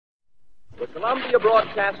The Columbia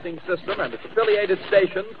Broadcasting System and its affiliated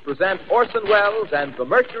stations present Orson Welles and the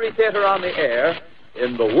Mercury Theater on the air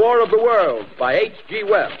in The War of the Worlds by H.G.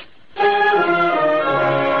 Wells.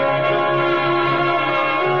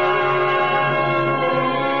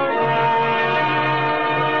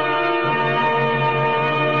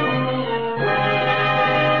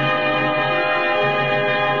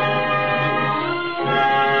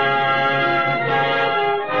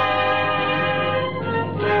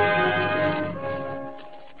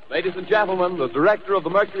 Ladies and gentlemen, the director of the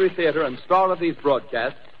Mercury Theater and star of these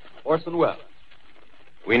broadcasts, Orson Welles.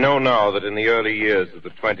 We know now that in the early years of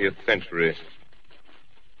the 20th century,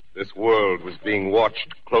 this world was being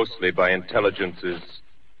watched closely by intelligences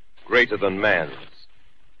greater than man's,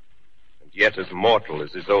 and yet as mortal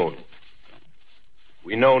as his own.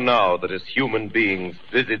 We know now that as human beings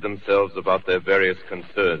busied themselves about their various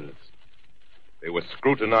concerns, they were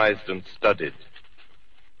scrutinized and studied,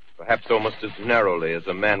 perhaps almost as narrowly as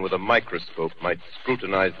a man with a microscope might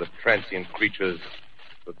scrutinize the transient creatures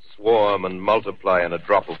that swarm and multiply in a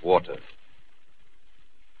drop of water.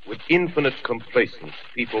 With infinite complacence,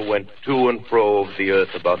 people went to and fro over the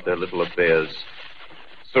earth about their little affairs,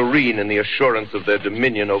 serene in the assurance of their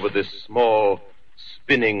dominion over this small,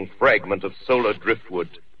 spinning fragment of solar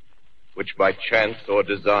driftwood, which by chance or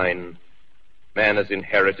design, man has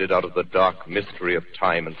inherited out of the dark mystery of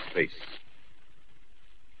time and space.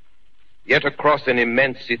 Yet across an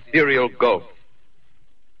immense ethereal gulf,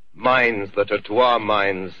 minds that are to our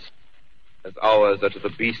minds as ours are to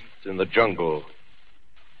the beasts in the jungle,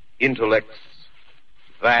 intellects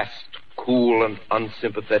vast, cool, and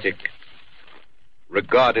unsympathetic,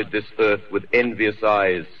 regarded this earth with envious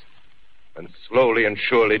eyes and slowly and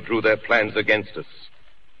surely drew their plans against us.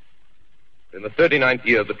 In the 39th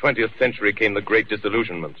year of the 20th century came the Great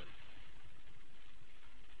Disillusionment.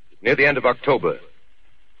 Near the end of October,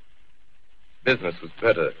 business was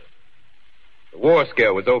better. The war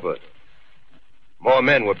scare was over. More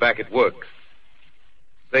men were back at work.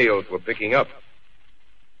 Sales were picking up.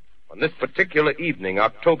 On this particular evening,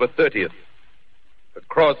 October 30th, the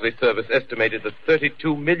Crosley service estimated that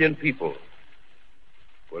 32 million people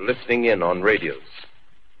were listening in on radios.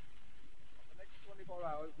 For the next 24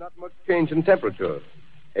 hours, not much change in temperature.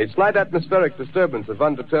 A slight atmospheric disturbance of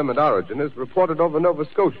undetermined origin is reported over Nova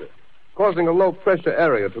Scotia, causing a low-pressure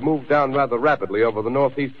area to move down rather rapidly over the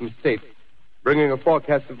northeastern states, bringing a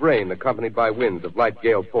forecast of rain accompanied by winds of light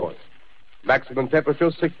gale force. Maximum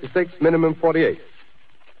temperature 66, minimum 48.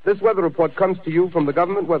 This weather report comes to you from the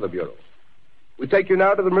Government Weather Bureau. We take you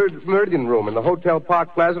now to the Meridian Room in the Hotel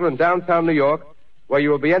Park Plaza in downtown New York, where you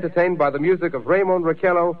will be entertained by the music of Raymond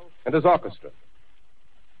Raquello and his orchestra.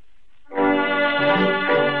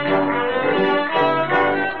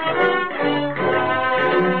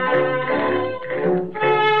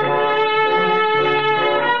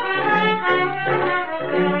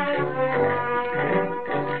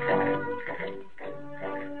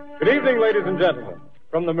 Good evening, ladies and gentlemen.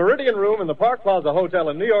 From the Meridian Room in the Park Plaza Hotel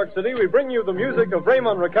in New York City, we bring you the music of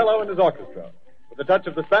Raymond Raquello and his orchestra. With a touch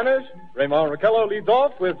of the Spanish, Raymond Raquello leads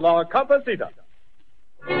off with La Comparsita.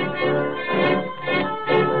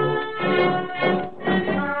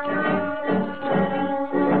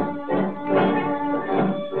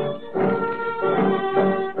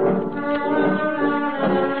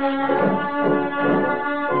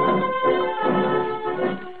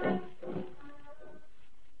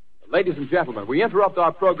 Ladies and gentlemen, we interrupt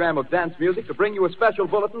our program of dance music to bring you a special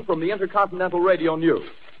bulletin from the Intercontinental Radio News.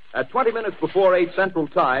 At 20 minutes before 8 Central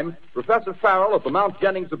Time, Professor Farrell of the Mount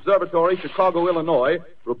Jennings Observatory, Chicago, Illinois,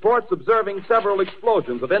 reports observing several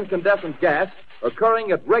explosions of incandescent gas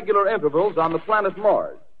occurring at regular intervals on the planet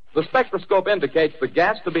Mars. The spectroscope indicates the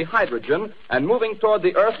gas to be hydrogen and moving toward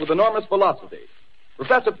the Earth with enormous velocity.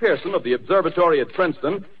 Professor Pearson of the observatory at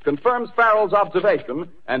Princeton confirms Farrell's observation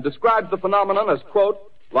and describes the phenomenon as, quote,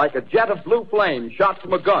 like a jet of blue flame shot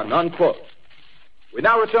from a gun, unquote. We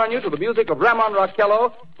now return you to the music of Raymond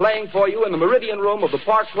Raquello, playing for you in the Meridian Room of the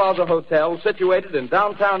Park Plaza Hotel, situated in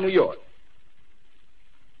downtown New York.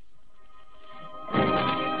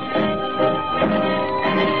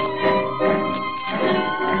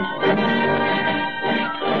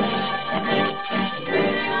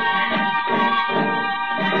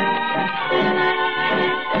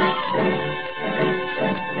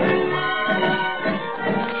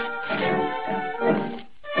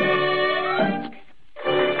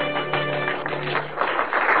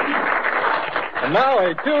 And now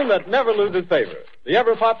a tune that never loses favor, the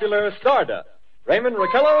ever-popular Stardust, Raymond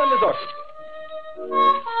Raquello and his orchestra.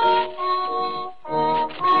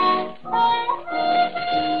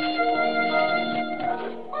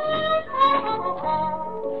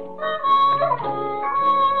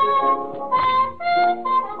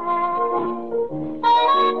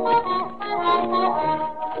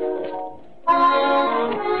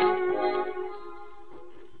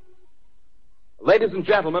 Ladies and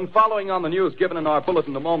gentlemen, following on the news given in our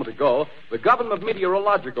bulletin a moment ago, the Government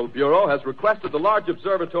Meteorological Bureau has requested the large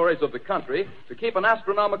observatories of the country to keep an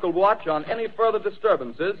astronomical watch on any further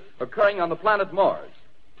disturbances occurring on the planet Mars.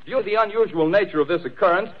 Due to the unusual nature of this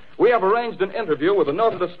occurrence, we have arranged an interview with the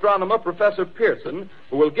noted astronomer, Professor Pearson,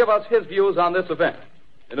 who will give us his views on this event.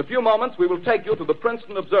 In a few moments, we will take you to the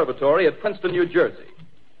Princeton Observatory at Princeton, New Jersey.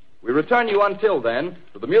 We return you until then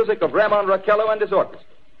to the music of Raymond Raquello and his orchestra.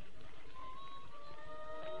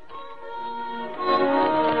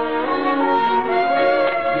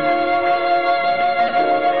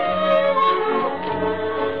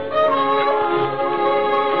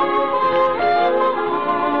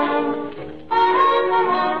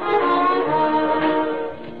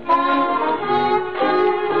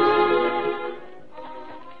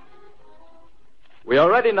 We are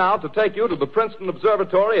ready now to take you to the Princeton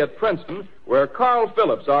Observatory at Princeton, where Carl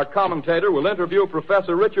Phillips, our commentator, will interview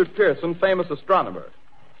Professor Richard Pearson, famous astronomer.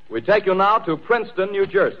 We take you now to Princeton, New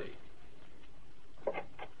Jersey.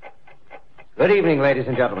 Good evening, ladies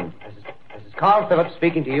and gentlemen. This is Carl Phillips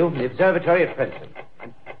speaking to you from the observatory at Princeton.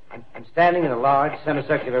 I'm standing in a large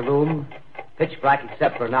semicircular room, pitch black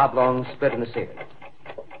except for an oblong split in the ceiling.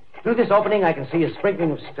 Through this opening, I can see a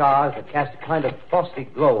sprinkling of stars that cast a kind of frosty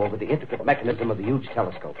glow over the intricate mechanism of the huge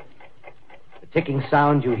telescope. The ticking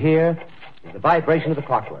sound you hear is the vibration of the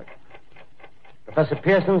clockwork. Professor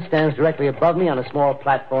Pearson stands directly above me on a small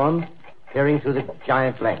platform, peering through the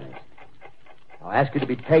giant lens. I'll ask you to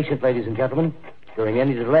be patient, ladies and gentlemen, during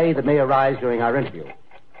any delay that may arise during our interview.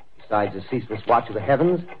 Besides the ceaseless watch of the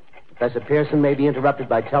heavens, Professor Pearson may be interrupted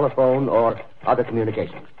by telephone or other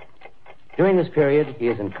communications. During this period, he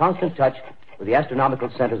is in constant touch with the astronomical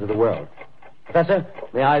centers of the world. Professor,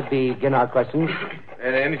 may I begin our questions?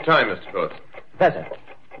 At any time, Mr. Phillips. Professor,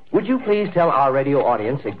 would you please tell our radio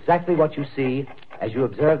audience exactly what you see as you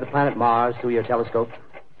observe the planet Mars through your telescope?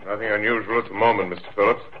 Nothing unusual at the moment, Mr.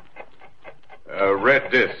 Phillips. A red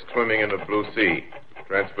disk swimming in the blue sea.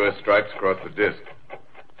 Transverse stripes across the disk.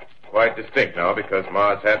 Quite distinct now because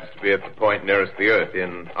Mars happens to be at the point nearest the Earth,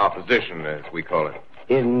 in opposition, as we call it.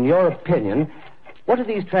 In your opinion, what do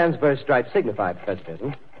these transverse stripes signify, Professor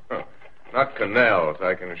Pearson? Not canals,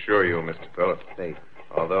 I can assure you, Mr. Phillips. They...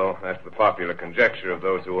 Although that's the popular conjecture of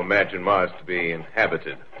those who imagine Mars to be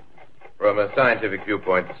inhabited. From a scientific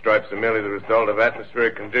viewpoint, the stripes are merely the result of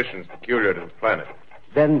atmospheric conditions peculiar to the planet.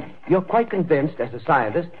 Then you're quite convinced, as a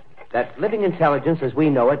scientist, that living intelligence as we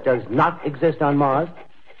know it does not exist on Mars?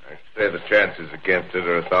 I say the chances against it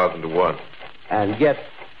are 1,000 to 1. And yet,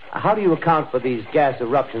 how do you account for these gas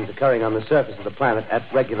eruptions occurring on the surface of the planet at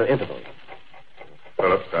regular intervals?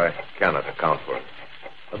 Phillips, I cannot account for it.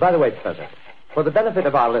 By the way, Professor, for the benefit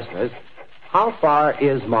of our listeners, how far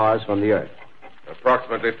is Mars from the Earth?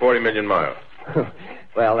 Approximately 40 million miles.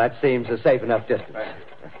 Well, that seems a safe enough distance.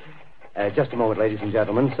 Just a moment, ladies and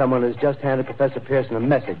gentlemen. Someone has just handed Professor Pearson a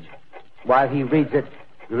message. While he reads it,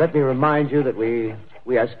 let me remind you that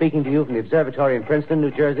we are speaking to you from the observatory in Princeton,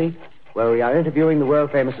 New Jersey, where we are interviewing the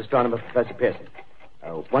world-famous astronomer, Professor Pearson.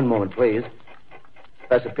 One moment, please.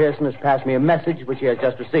 Professor Pearson has passed me a message which he has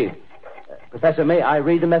just received. Professor, may I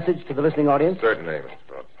read the message to the listening audience? Certainly, Mr.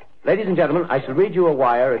 Phillips. Ladies and gentlemen, I shall read you a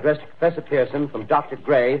wire addressed to Professor Pearson from Dr.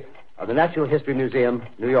 Gray of the Natural History Museum,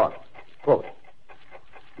 New York. Quote,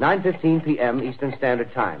 9:15 p.m. Eastern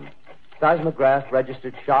Standard Time. Seismograph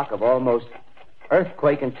registered shock of almost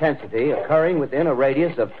earthquake intensity occurring within a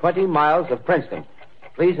radius of 20 miles of Princeton.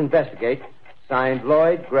 Please investigate. Signed,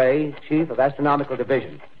 Lloyd Gray, Chief of Astronomical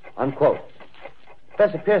Division. Unquote.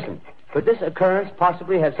 Professor Pearson, could this occurrence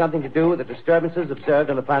possibly have something to do with the disturbances observed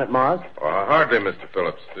on the planet Mars? Hardly, Mr.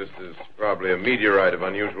 Phillips. This is probably a meteorite of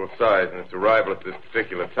unusual size, and its arrival at this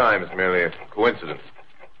particular time is merely a coincidence.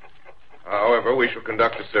 However, we shall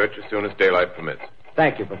conduct a search as soon as daylight permits.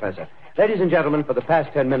 Thank you, Professor. Ladies and gentlemen, for the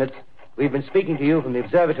past 10 minutes, we've been speaking to you from the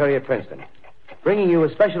observatory at Princeton, bringing you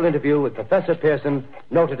a special interview with Professor Pearson,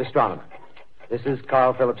 noted astronomer. This is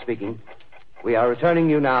Carl Phillips speaking. We are returning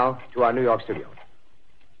you now to our New York studio.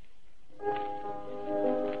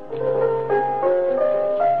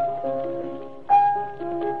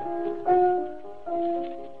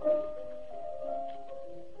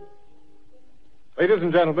 Ladies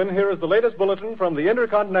and gentlemen, here is the latest bulletin from the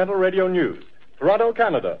Intercontinental Radio News. Toronto,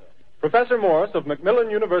 Canada. Professor Morse of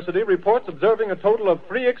Macmillan University reports observing a total of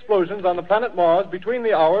 3 explosions on the planet Mars between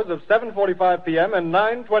the hours of 7:45 p.m. and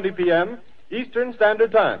 9:20 p.m. Eastern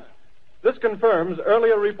Standard Time. This confirms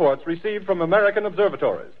earlier reports received from American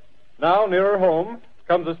observatories. Now, nearer home,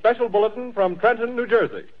 comes a special bulletin from Trenton, New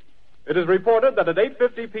Jersey. It is reported that at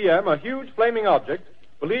 8:50 p.m., a huge flaming object,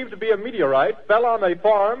 believed to be a meteorite, fell on a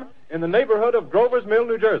farm in the neighborhood of Grover's Mill,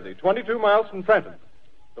 New Jersey, 22 miles from Trenton.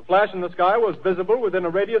 The flash in the sky was visible within a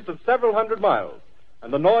radius of several hundred miles,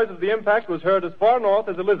 and the noise of the impact was heard as far north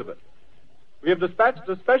as Elizabeth. We have dispatched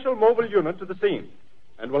a special mobile unit to the scene,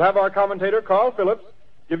 and we'll have our commentator, Carl Phillips,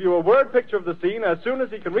 give you a word picture of the scene as soon as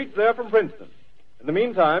he can reach there from Princeton. In the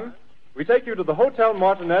meantime, we take you to the Hotel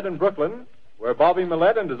Martinet in Brooklyn, where Bobby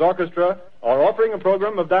Millett and his orchestra are offering a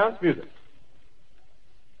program of dance music.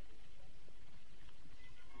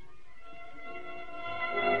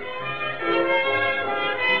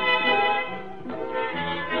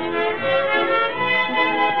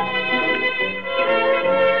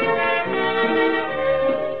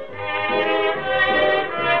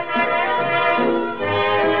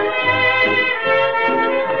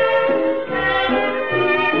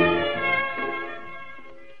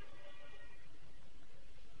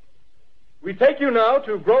 We take you now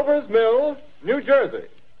to Grover's Mill, New Jersey.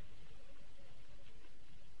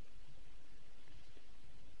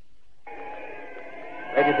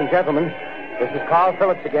 Ladies and gentlemen, this is Carl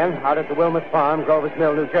Phillips again, out at the Wilmot Farm, Grover's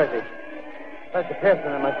Mill, New Jersey. Professor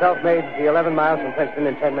Pearson and myself made the 11 miles from Princeton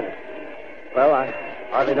in 10 minutes. Well, I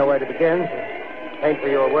hardly know where to begin. Paint for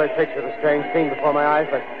you a word picture of a strange scene before my eyes,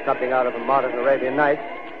 like something out of a modern Arabian Nights.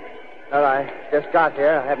 Well, I just got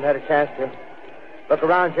here. I haven't had a chance to look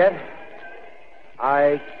around yet.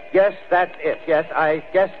 I guess that's it. Yes, I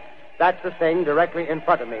guess that's the thing directly in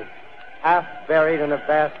front of me. Half buried in a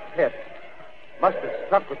vast pit. Must have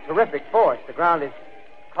struck with terrific force. The ground is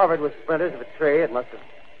covered with splinters of a tree. It must have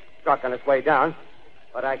struck on its way down.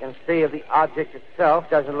 What I can see of the object itself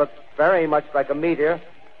doesn't look very much like a meteor.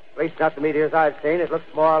 At least not the meteors I've seen. It looks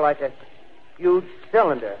more like a huge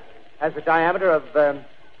cylinder. Has a diameter of,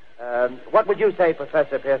 what would you say,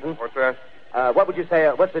 Professor Pearson? What's that? What would you say,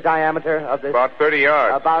 what's the diameter of this? About 30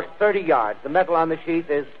 yards. About 30 yards. The metal on the sheath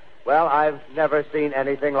is, well, I've never seen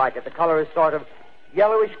anything like it. The color is sort of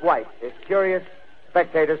yellowish white. Its curious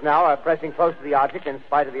spectators now are pressing close to the object in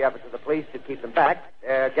spite of the efforts of the police to keep them back.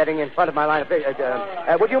 Getting in front of my line of vision.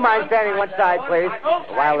 Would you mind standing one side, please?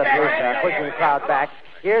 While the police are pushing the crowd back.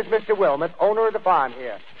 Here's Mr. Wilmot, owner of the farm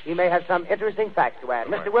here. He may have some interesting facts to add.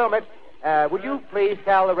 Mr. Wilmot, would you please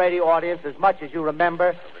tell the radio audience as much as you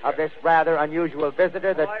remember of this rather unusual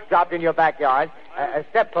visitor that dropped in your backyard? A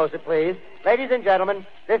step closer, please. Ladies and gentlemen,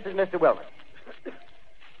 this is Mr. Wilmot.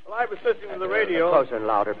 Well, I was listening to the radio. Closer and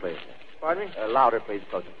louder, please. Pardon me? Louder, please,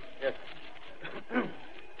 closer. Yes.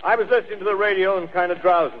 I was listening to the radio and kind of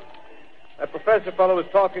drowsing. That professor fellow was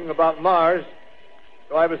talking about Mars,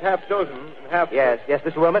 so I was half dozing and half... Yes,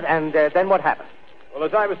 Mr. Wilmot, and then what happened? Well,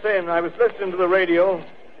 as I was saying, I was listening to the radio...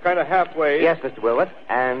 kind of halfway. Yes, Mr. Wilmot.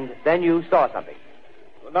 And then you saw something.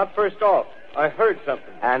 Well, not first off. I heard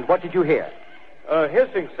something. And what did you hear? A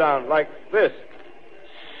hissing sound like this.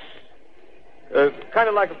 Kind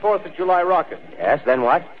of like a 4th of July rocket. Yes, then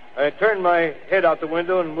what? I turned my head out the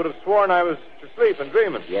window and would have sworn I was asleep and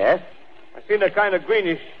dreaming. Yes? I seen a kind of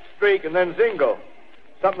greenish streak and then zingo.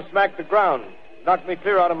 Something smacked the ground. Knocked me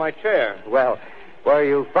clear out of my chair. Well, were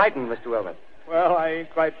you frightened, Mr. Wilmot? Well, I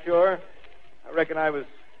ain't quite sure. I reckon I was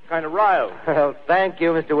kind of riled. Well, thank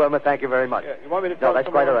you, Mr. Wilmot. Thank you very much. Yeah, you want me to tell No, that's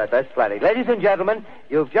quite all right. That's plenty. Ladies and gentlemen,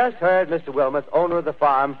 you've just heard Mr. Wilmot, owner of the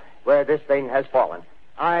farm where this thing has fallen.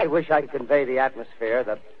 I wish I could convey the atmosphere,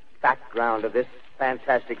 the background of this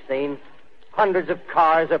fantastic scene. Hundreds of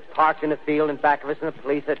cars are parked in a field in back of us, and the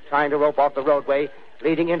police are trying to rope off the roadway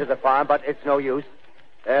leading into the farm, but it's no use.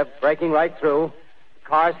 They're breaking right through. The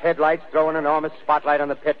car's headlights throw an enormous spotlight on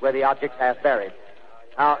the pit where the object's half buried.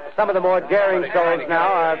 Now, some of the more daring souls now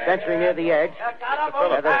are venturing near the edge.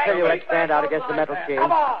 The silhouettes stand out against the metal sheen.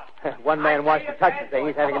 One man wants to touch the thing.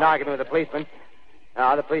 He's having an argument with the policeman.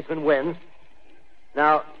 Now, the policeman wins.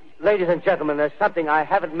 Now, ladies and gentlemen, there's something I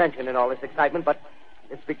haven't mentioned in all this excitement, but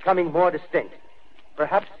it's becoming more distinct.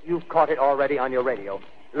 Perhaps you've caught it already on your radio.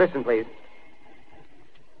 Listen, please.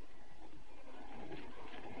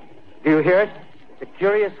 Do you hear it? It's a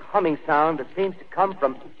curious humming sound that seems to come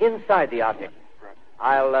from inside the object.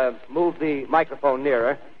 I'll move the microphone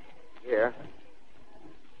nearer. Here.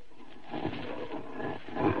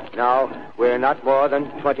 Now, we're not more than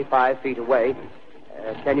 25 feet away.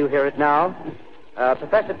 Can you hear it now?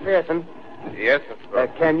 Professor Pearson. Yes, sir.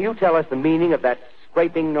 Can you tell us the meaning of that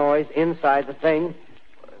scraping noise inside the thing?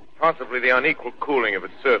 Possibly the unequal cooling of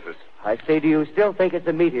its surface. I say, do you still think it's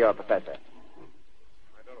a meteor, Professor?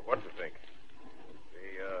 I don't know what to think.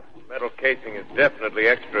 The metal casing is definitely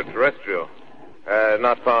extraterrestrial.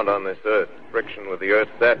 Not found on this Earth. Friction with the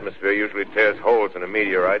Earth's atmosphere usually tears holes in a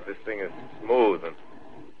meteorite. This thing is smooth, and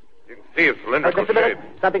you can see its cylindrical just a minute.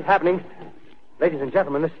 shape. Something's happening. Ladies and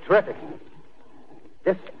gentlemen, this is terrific.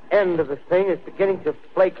 This end of the thing is beginning to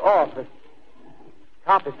flake off. The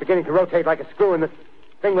top is beginning to rotate like a screw, and the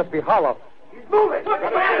thing must be hollow. He's moving. Keep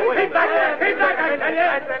back there. Keep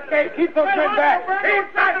back there. Keep those men back.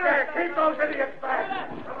 Keep back there. Keep those idiots back.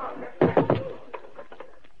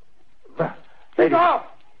 Take off.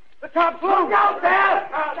 The top's loose. Look out there.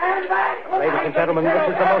 Stand back. Ladies and gentlemen, this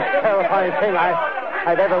is the most terrifying thing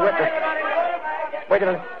I've ever witnessed. Wait a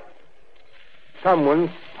minute.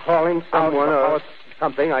 Someone's calling someone or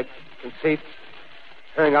something. I can see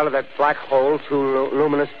turning out of that black hole two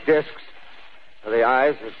luminous discs. The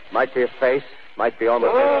eyes, it might be a face, might be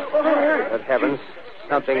almost but heavens,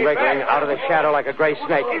 something wriggling out of the shadow like a gray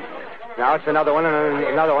snake. Now it's another one and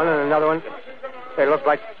another one and another one. They look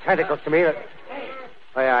like tentacles to me.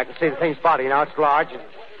 Oh, yeah, I can see the thing's body. Now it's large.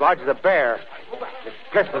 It's large as a bear. It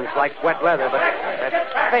glistens like wet leather, but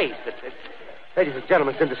that face, ladies and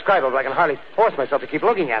gentlemen, it's indescribable. I can hardly force myself to keep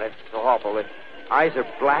looking at it. It's so awful. The eyes are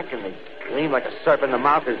black and they gleam like a serpent. The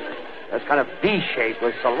mouth is kind of V-shaped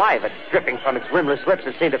with saliva dripping from its rimless lips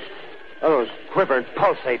that seem to quiver and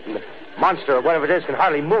pulsate. And the monster or whatever it is can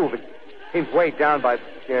hardly move. It seems weighed down by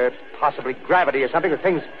possibly gravity or something. The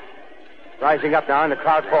thing's rising up now and the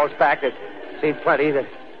crowd falls back. They've seen plenty. The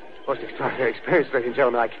most extraordinary experience, ladies and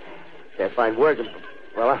gentlemen. I can't find words.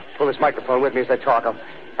 Well, I'll pull this microphone with me as I talk. I'll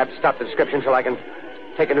have to stop the description until I can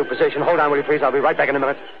take a new position. Hold on, will you please? I'll be right back in a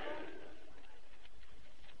minute.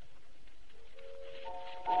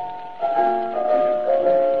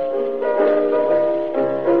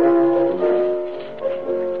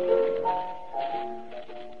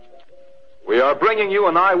 We are bringing you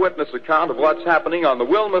an eyewitness account of what's happening on the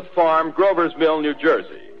Wilmuth Farm, Grover's Mill, New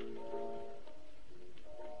Jersey.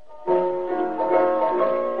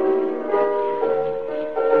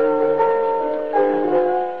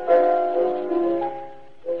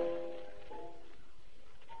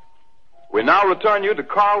 We now return you to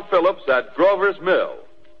Carl Phillips at Grover's Mill.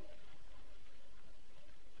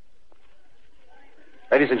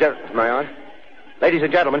 Ladies and gentlemen, am I on? Ladies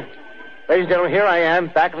and gentlemen, here I am,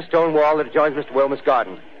 back of a stone wall that adjoins Mr. Wilmuth's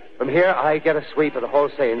garden. From here, I get a sweep of the whole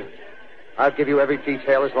scene. I'll give you every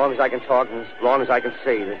detail as long as I can talk and as long as I can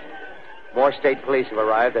see. More state police have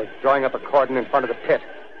arrived. They're drawing up a cordon in front of the pit.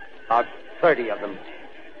 About 30 of them.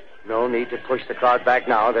 No need to push the crowd back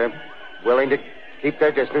now. They're willing to keep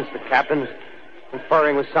their distance. The captain's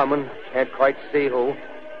conferring with someone. Can't quite see who.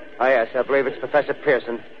 Oh, yes, I believe it's Professor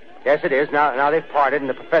Pearson. Yes, it is. Now they've parted, and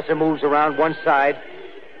the professor moves around one side,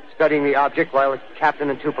 studying the object while the captain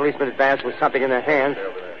and two policemen advance with something in their hands.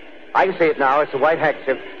 I can see it now. It's a white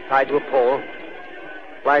handkerchief tied to a pole.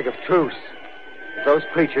 Flag of truce. If those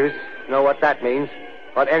preachers know what that means,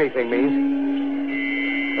 what anything means.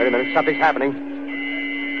 Wait a minute. Something's happening.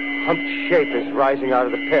 A humped shape is rising out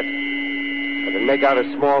of the pit. I can make out a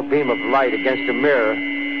small beam of light against a mirror.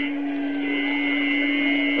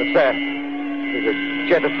 What's that? There's a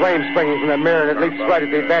jet of flame springing from the mirror, and it leaps right at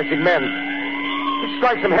the advancing men. It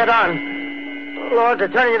strikes them head on. Lord, they're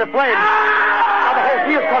turning into flames. Now the whole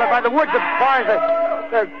field's caught up by the woods, the barns,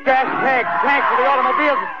 the gas tanks of the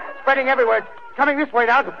automobiles, spreading everywhere. It's coming this way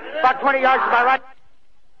now, about 20 yards to my right.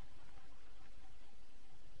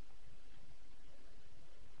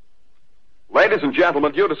 Ladies and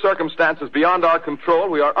gentlemen, due to circumstances beyond our control,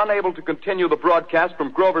 we are unable to continue the broadcast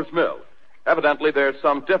from Grover's Mill. Evidently, there's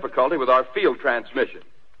some difficulty with our field transmission.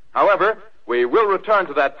 However, we will return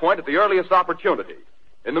to that point at the earliest opportunity.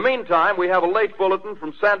 In the meantime, we have a late bulletin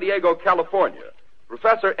from San Diego, California.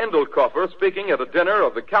 Professor Indelkoffer, speaking at a dinner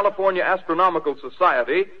of the California Astronomical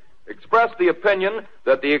Society, expressed the opinion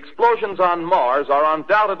that the explosions on Mars are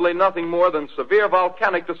undoubtedly nothing more than severe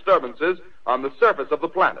volcanic disturbances on the surface of the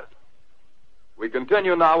planet. We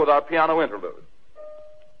continue now with our piano interlude.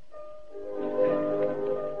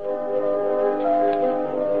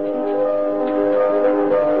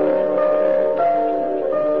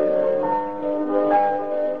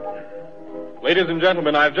 Ladies and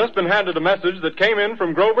gentlemen, I've just been handed a message that came in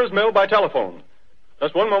from Grover's Mill by telephone.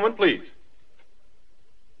 Just one moment, please.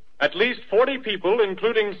 At least 40 people,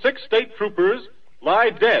 including 6 state troopers, lie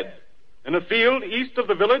dead in a field east of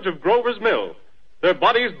the village of Grover's Mill. Their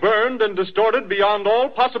bodies burned and distorted beyond all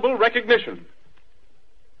possible recognition.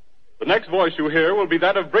 The next voice you hear will be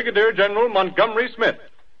that of Brigadier General Montgomery Smith,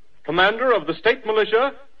 commander of the state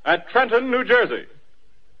militia at Trenton, New Jersey.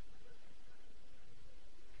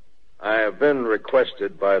 I have been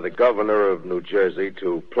requested by the governor of New Jersey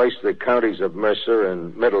to place the counties of Mercer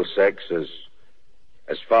and Middlesex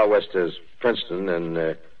as far west as Princeton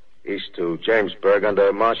and east to Jamesburg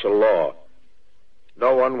under martial law.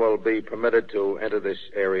 No one will be permitted to enter this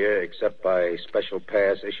area except by special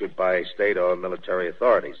pass issued by state or military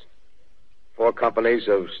authorities. 4 companies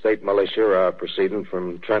of state militia are proceeding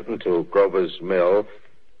from Trenton to Grover's Mill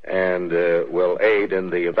and will aid in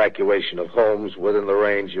the evacuation of homes within the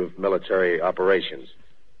range of military operations.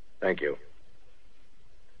 Thank you.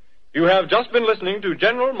 You have just been listening to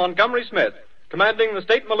General Montgomery Smith, commanding the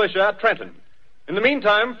state militia at Trenton. In the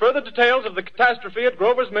meantime, further details of the catastrophe at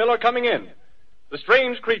Grover's Mill are coming in. The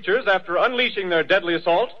strange creatures, after unleashing their deadly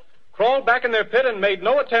assault, crawled back in their pit and made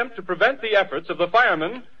no attempt to prevent the efforts of the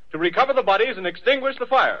firemen to recover the bodies and extinguish the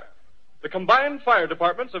fire. The combined fire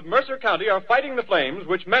departments of Mercer County are fighting the flames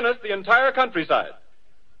which menace the entire countryside.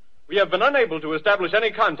 We have been unable to establish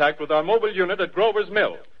any contact with our mobile unit at Grover's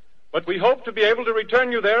Mill, but we hope to be able to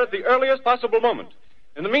return you there at the earliest possible moment.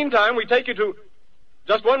 In the meantime, we take you to...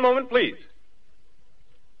 Just one moment, please.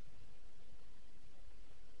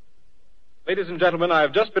 Ladies and gentlemen, I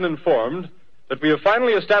have just been informed that we have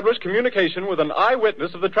finally established communication with an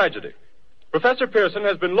eyewitness of the tragedy. Professor Pearson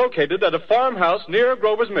has been located at a farmhouse near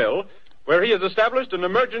Grover's Mill, where he has established an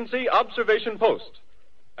emergency observation post.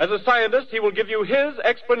 As a scientist, he will give you his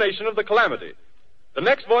explanation of the calamity. The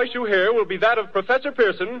next voice you hear will be that of Professor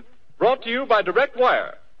Pearson, brought to you by direct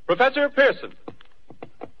wire. Professor Pearson.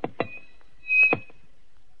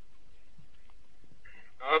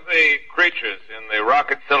 Of the creatures in the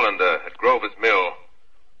rocket cylinder at Grover's Mill,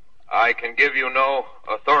 I can give you no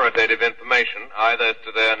authoritative information, either as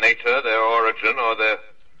to their nature, their origin, or their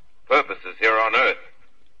purposes here on Earth.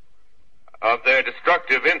 Of their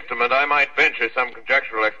destructive instrument, I might venture some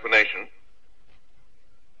conjectural explanation.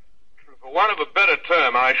 For want of a better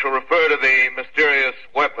term, I shall refer to the mysterious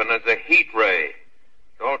weapon as a heat ray.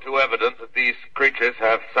 It's all too evident that these creatures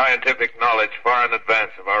have scientific knowledge far in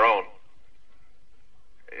advance of our own.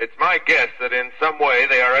 It's my guess that in some way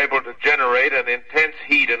they are able to generate an intense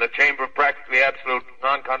heat in a chamber of practically absolute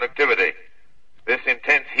non-conductivity. This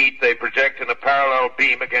intense heat they project in a parallel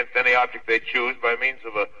beam against any object they choose by means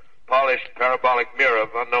of a polished parabolic mirror of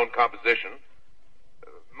unknown composition,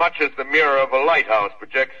 much as the mirror of a lighthouse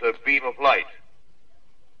projects a beam of light.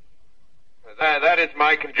 That is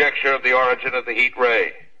my conjecture of the origin of the heat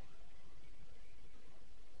ray.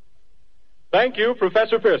 Thank you,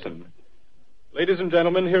 Professor Pearson. Ladies and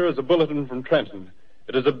gentlemen, here is a bulletin from Trenton.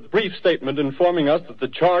 It is a brief statement informing us that the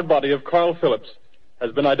charred body of Carl Phillips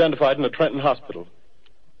has been identified in a Trenton hospital.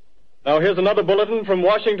 Now, here's another bulletin from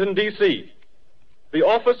Washington, D.C. The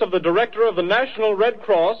Office of the Director of the National Red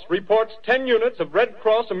Cross reports 10 units of Red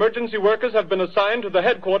Cross emergency workers have been assigned to the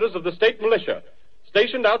headquarters of the state militia,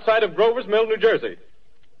 stationed outside of Grover's Mill, New Jersey.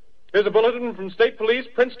 Here's a bulletin from State Police,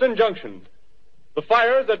 Princeton Junction. The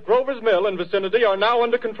fires at Grover's Mill and vicinity are now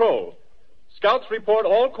under control. Scouts report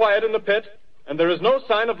all quiet in the pit, and there is no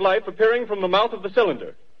sign of life appearing from the mouth of the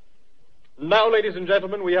cylinder. Now, ladies and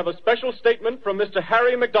gentlemen, we have a special statement from Mr.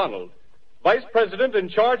 Harry McDonald, Vice President in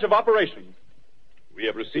charge of operations. We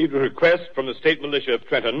have received a request from the state militia of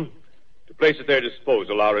Trenton to place at their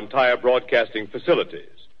disposal our entire broadcasting facilities.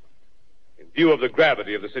 In view of the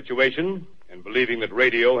gravity of the situation, and believing that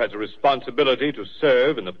radio has a responsibility to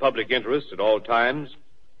serve in the public interest at all times,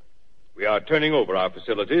 we are turning over our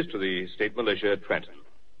facilities to the state militia at Trenton.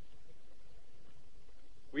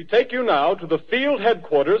 We take you now to the field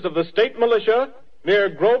headquarters of the state militia near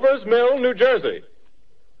Grover's Mill, New Jersey.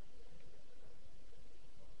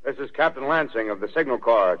 This is Captain Lansing of the Signal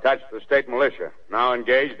Corps, attached to the state militia, now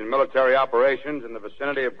engaged in military operations in the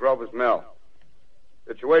vicinity of Grover's Mill.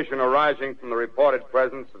 Situation arising from the reported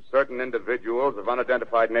presence of certain individuals of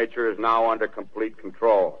unidentified nature is now under complete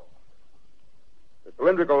control. The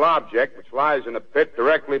cylindrical object, which lies in a pit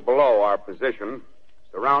directly below our position,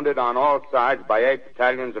 surrounded on all sides by 8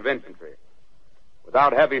 battalions of infantry,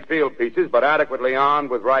 without heavy field pieces, but adequately armed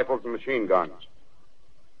with rifles and machine guns.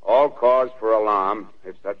 All cause for alarm,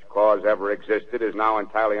 if such cause ever existed, is now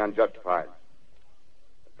entirely unjustified.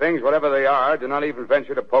 Things, whatever they are, do not even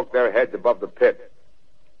venture to poke their heads above the pit.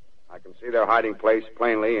 I can see their hiding place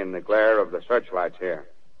plainly in the glare of the searchlights here.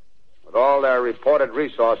 With all their reported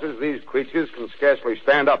resources, these creatures can scarcely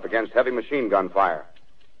stand up against heavy machine gun fire.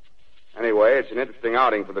 Anyway, it's an interesting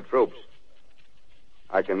outing for the troops.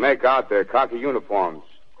 I can make out their khaki uniforms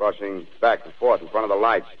crossing back and forth in front of the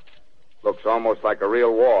lights. Looks almost like a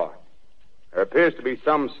real war. There appears to be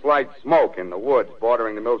some slight smoke in the woods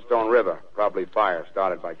bordering the Millstone River. Probably fire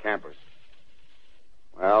started by campers.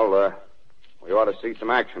 Well, we ought to see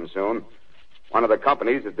some action soon. One of the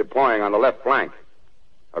companies is deploying on the left flank.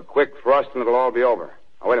 A quick thrust and it'll all be over.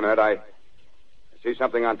 Now, wait a minute. I see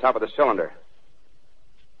something on top of the cylinder.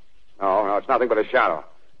 No, it's nothing but a shadow.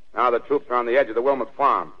 Now the troops are on the edge of the Wilmot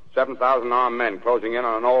Farm. 7,000 armed men closing in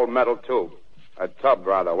on an old metal tube. A tub,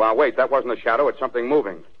 rather. Well, wait, that wasn't a shadow. It's something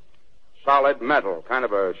moving. solid metal, kind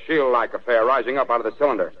of a shield-like affair rising up out of the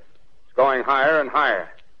cylinder. It's going higher and higher.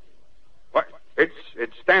 What? It's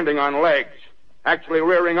standing on legs, actually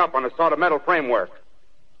rearing up on a sort of metal framework.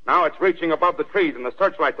 Now it's reaching above the trees and the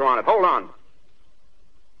searchlights are on it. Hold on.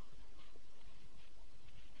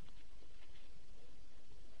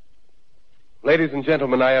 Ladies and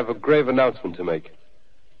gentlemen, I have a grave announcement to make.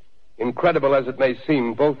 Incredible as it may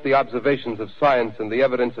seem, both the observations of science and the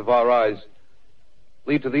evidence of our eyes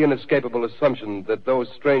lead to the inescapable assumption that those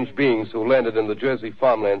strange beings who landed in the Jersey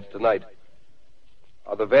farmlands tonight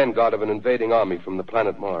are the vanguard of an invading army from the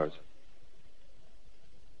planet Mars.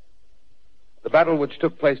 The battle which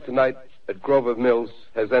took place tonight at Grover Mills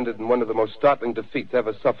has ended in one of the most startling defeats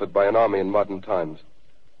ever suffered by an army in modern times.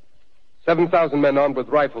 7,000 men armed with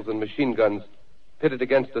rifles and machine guns pitted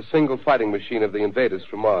against a single fighting machine of the invaders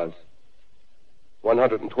from Mars.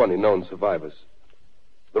 120 known survivors.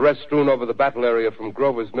 The rest strewn over the battle area from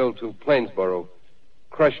Grover's Mill to Plainsboro,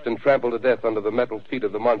 crushed and trampled to death under the metal feet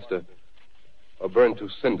of the monster, or burned to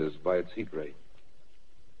cinders by its heat ray.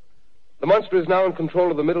 The monster is now in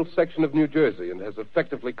control of the middle section of New Jersey and has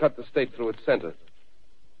effectively cut the state through its center.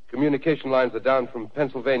 Communication lines are down from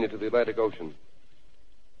Pennsylvania to the Atlantic Ocean.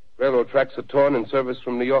 Railroad tracks are torn and service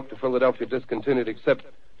from New York to Philadelphia discontinued, except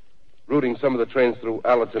routing some of the trains through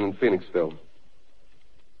Allerton and Phoenixville.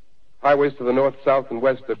 Highways to the north, south, and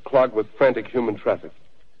west are clogged with frantic human traffic.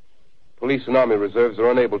 Police and army reserves are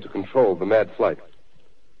unable to control the mad flight.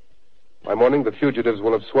 By morning, the fugitives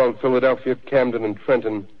will have swelled Philadelphia, Camden, and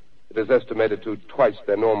Trenton. It is estimated to twice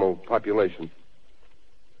their normal population.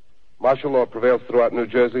 Martial law prevails throughout New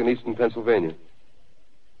Jersey and eastern Pennsylvania.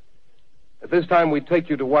 At this time, we take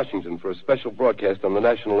you to Washington for a special broadcast on the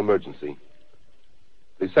national emergency.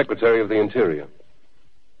 The Secretary of the Interior.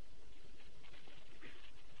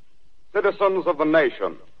 Citizens of the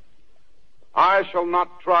nation, I shall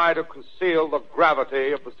not try to conceal the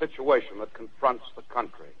gravity of the situation that confronts the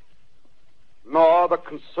country, nor the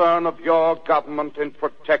concern of your government in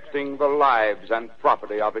protecting the lives and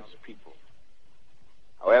property of its people.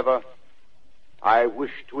 However, I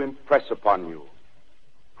wish to impress upon you,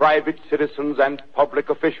 private citizens and public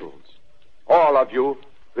officials, all of you,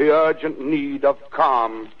 the urgent need of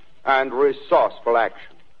calm and resourceful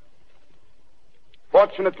action.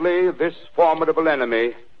 Fortunately, this formidable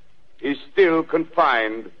enemy is still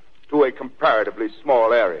confined to a comparatively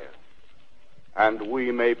small area, and we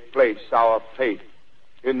may place our faith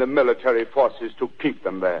in the military forces to keep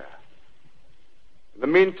them there. In the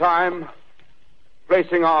meantime,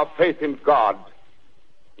 placing our faith in God,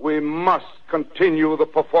 we must continue the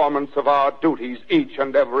performance of our duties, each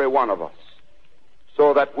and every one of us,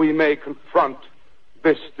 so that we may confront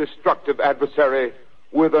this destructive adversary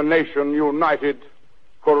with a nation united,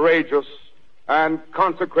 courageous, and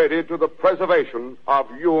consecrated to the preservation of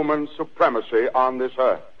human supremacy on this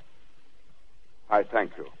earth. I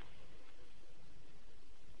thank you.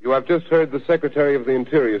 You have just heard the Secretary of the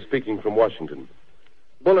Interior speaking from Washington.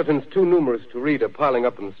 Bulletins too numerous to read are piling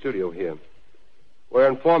up in the studio here. We're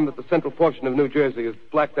informed that the central portion of New Jersey is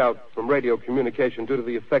blacked out from radio communication due to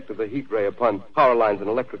the effect of the heat ray upon power lines and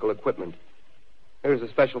electrical equipment. Here's a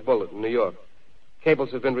special bulletin in New York.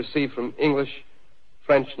 Cables have been received from English,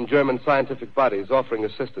 French, and German scientific bodies offering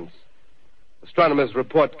assistance. Astronomers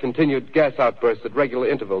report continued gas outbursts at regular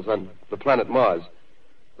intervals on the planet Mars.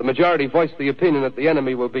 The majority voiced the opinion that the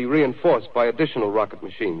enemy will be reinforced by additional rocket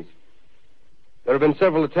machines. There have been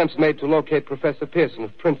several attempts made to locate Professor Pearson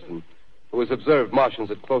of Princeton, who has observed Martians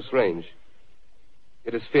at close range.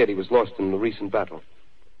 It is feared he was lost in the recent battle.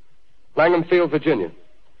 Langham Field, Virginia.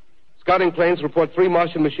 Scouting planes report 3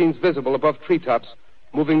 Martian machines visible above treetops,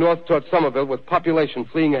 moving north toward Somerville with population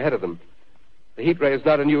fleeing ahead of them. The heat ray is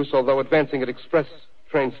not in use, although advancing at express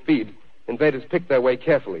train speed, invaders pick their way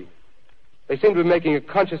carefully. They seem to be making a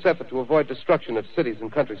conscious effort to avoid destruction of cities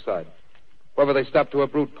and countryside. However, they stop to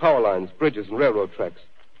uproot power lines, bridges, and railroad tracks.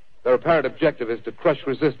 Their apparent objective is to crush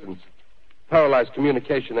resistance, paralyze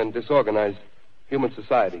communication, and disorganize human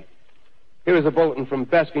society. Here is a bulletin from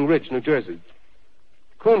Basking Ridge, New Jersey.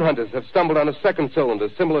 Coon hunters have stumbled on a second cylinder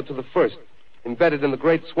similar to the first, embedded in the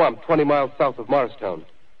great swamp 20 miles south of Morristown.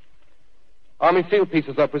 Army field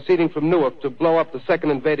pieces are proceeding from Newark to blow up the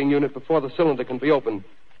second invading unit before the cylinder can be opened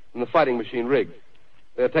and the fighting machine rigged.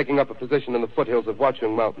 They are taking up a position in the foothills of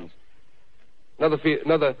Watchung Mountains.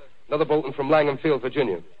 Another bulletin from Langham Field,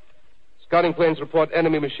 Virginia. Scouting planes report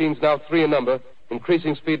enemy machines, now 3 in number,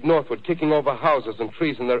 increasing speed northward, kicking over houses and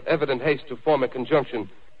trees in their evident haste to form a conjunction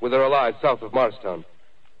with their allies south of Morristown.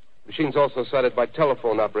 Machines also sighted by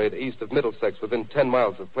telephone operator east of Middlesex within 10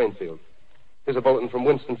 miles of Plainfield. Here's a bulletin from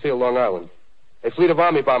Winston Field, Long Island. A fleet of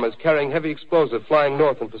Army bombers carrying heavy explosive flying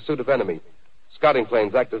north in pursuit of enemy. Scouting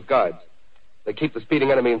planes act as guides. They keep the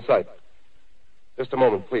speeding enemy in sight. Just a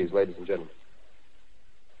moment, please, ladies and gentlemen.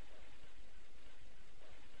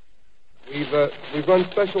 We've run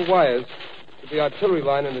special wires to the artillery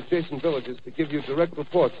line and adjacent villages to give you direct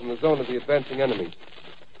reports from the zone of the advancing enemy.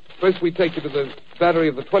 First, we take you to the battery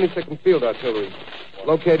of the 22nd Field Artillery,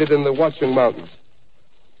 located in the Watchung Mountains.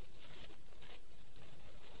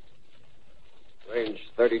 Range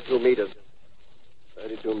 32 meters.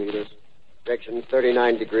 32 meters. Projection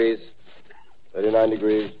 39 degrees. 39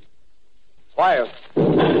 degrees. Fire.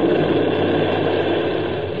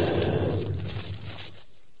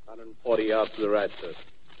 140 yards to the right, sir.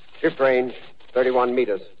 Shift range 31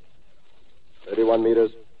 meters. 31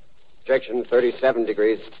 meters. Projection 37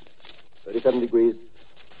 degrees. 37 degrees.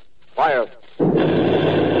 Fire.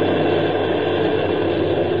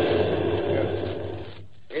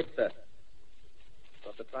 8, sir.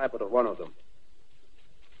 Got the tripod of one of them.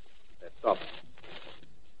 They're stopped.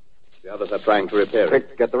 The others are trying to repair it.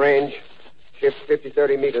 Quick, get the range. Shift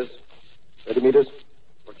 30 meters. 30 meters.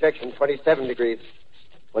 Projection 27 degrees.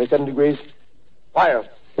 27 degrees. Fire.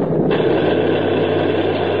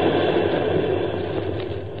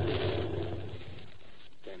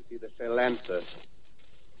 Can't see the shell land, sir.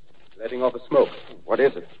 Letting off a smoke. What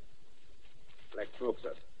is it? Black smoke,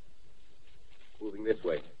 sir. Moving this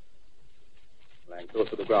way. Lying close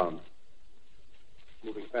to the ground.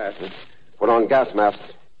 Moving fast. Put on gas mask.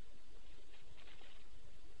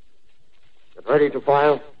 Get ready to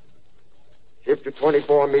fire. Shift to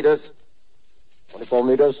 24 meters. 24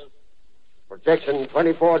 meters. Projection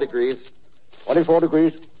 24 degrees. 24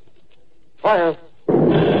 degrees. Fire.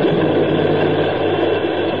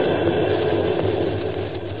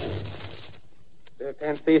 Still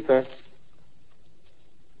can't see, sir.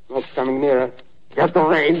 Smoke's coming nearer. Get the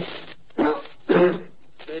range.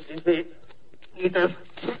 33 meters.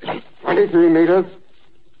 23 meters.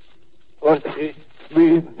 23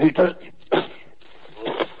 meters.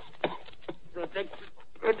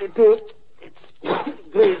 22.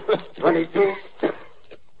 22.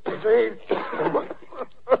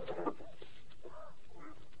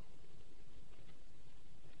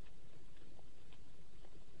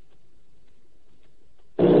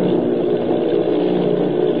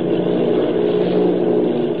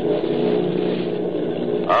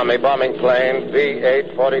 Army bombing plane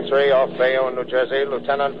B-843 off Bayonne, New Jersey.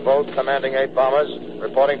 Lieutenant Bolt, commanding 8 bombers,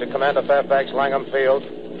 reporting to Commander Fairfax, Langham Field.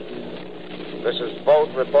 This is Bolt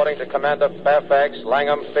reporting to Commander Fairfax,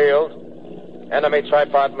 Langham Field. Enemy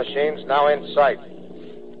tripod machines now in sight.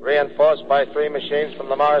 Reinforced by 3 machines from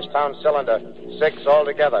the Morristown cylinder. 6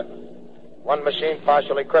 altogether. 1 machine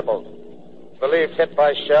partially crippled. Believed hit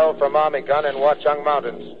by shell from Army gun in Watchung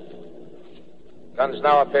Mountains. Guns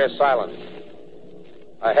now appear silent.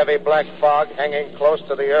 A heavy black fog hanging close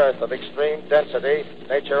to the earth of extreme density,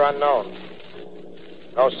 nature unknown.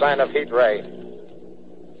 No sign of heat ray.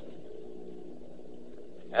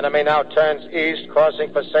 Enemy now turns east,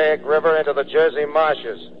 crossing Passaic River into the Jersey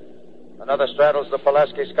marshes. Another straddles the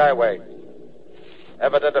Pulaski Skyway.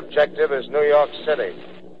 Evident objective is New York City.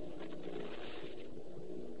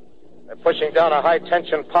 They're pushing down a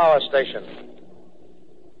high-tension power station.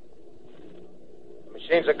 The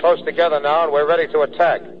machines are close together now, and we're ready to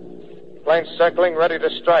attack. Planes circling, ready to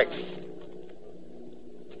strike.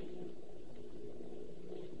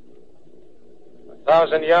 A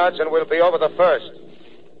 1,000 yards, and we'll be over the first.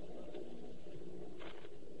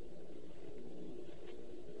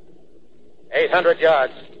 800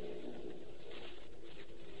 yards.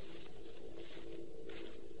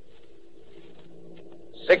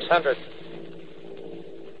 600.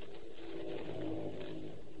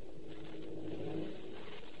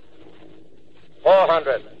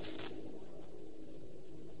 400.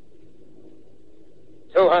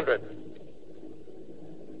 200.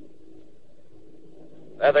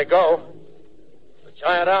 There they go. The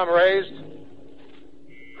giant arm raised.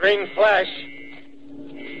 Green flash.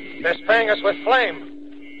 They're spraying us with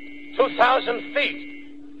flame. 2,000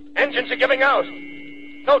 feet. Engines are giving out.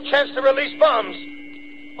 No chance to release bombs.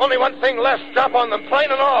 Only one thing left. Drop on them,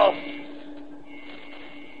 plane and all.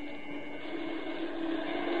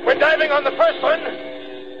 We're diving on the first one.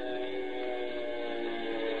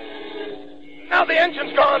 Now the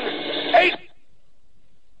engine's gone. 8.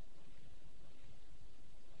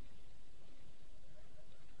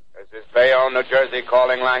 This is Bayonne, New Jersey,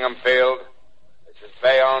 calling Langham Field. This is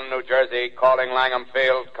Bayonne, New Jersey, calling Langham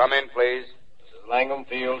Field. Come in, please. This is Langham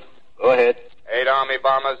Field. Go ahead. 8 Army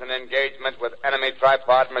bombers in engagement with enemy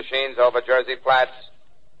tripod machines over Jersey Flats.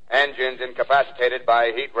 Engines incapacitated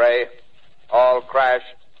by heat ray. All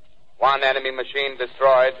crashed. One enemy machine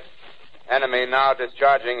destroyed. Enemy now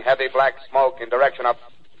discharging heavy black smoke in direction of...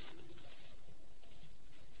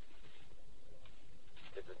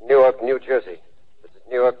 This is Newark, New Jersey. This is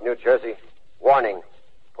Newark, New Jersey. Warning.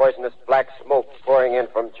 Poisonous black smoke pouring in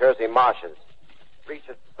from Jersey marshes.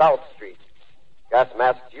 Reaches South Street. Gas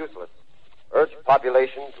masks useless. Urge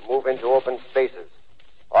population to move into open spaces.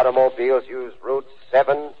 Automobiles use routes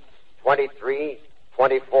 7, 23,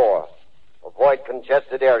 24. Avoid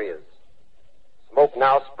congested areas. Smoke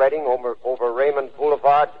now spreading over Raymond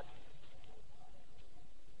Boulevard.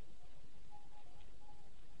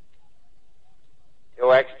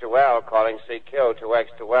 L calling CQ,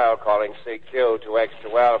 2X2L calling CQ,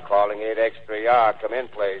 2X2L calling 8X3R. Come in,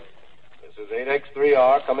 please. This is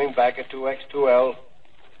 8X3R coming back at 2X2L.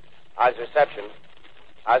 How's reception?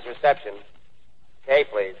 How's reception? K,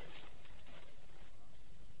 please.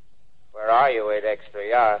 Where are you,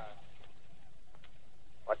 8X3R?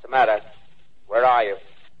 What's the matter? Where are you?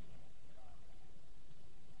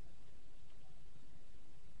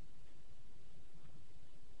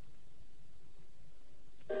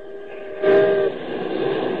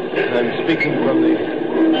 I'm speaking from the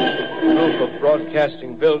roof of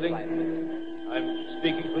Broadcasting Building. I'm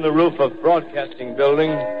speaking from the roof of Broadcasting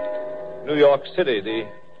Building, New York City. The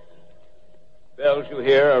bells you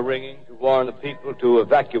hear are ringing to warn the people to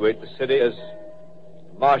evacuate the city as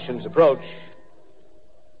the Martians approach.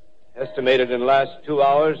 Estimated in the last 2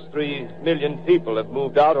 hours, 3 million people have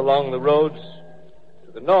moved out along the roads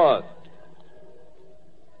to the north.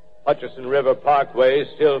 Hutchison River Parkway is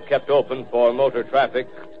still kept open for motor traffic.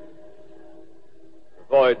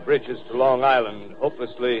 Avoid bridges to Long Island,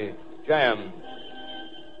 hopelessly jammed.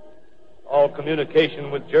 All communication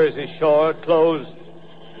with Jersey Shore closed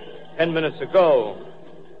 10 minutes ago.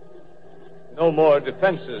 No more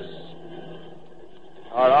defenses.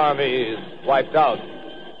 Our army is wiped out.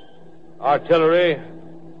 Artillery,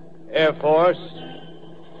 Air Force,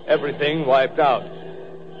 everything wiped out.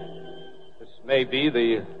 This may be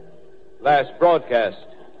the last broadcast.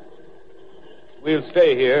 We'll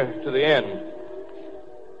stay here to the end.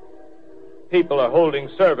 People are holding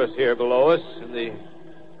service here below us in the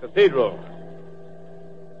cathedral.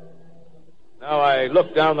 Now I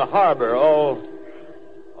look down the harbor, all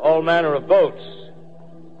manner of boats,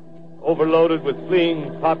 overloaded with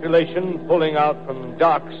fleeing population pulling out from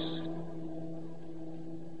docks.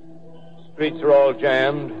 Streets are all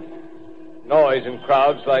jammed. Noise and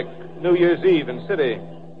crowds like New Year's Eve in city.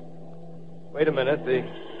 Wait a minute. The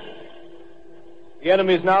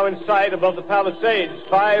enemy is now in sight above the Palisades.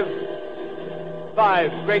 Five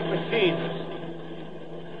great machines.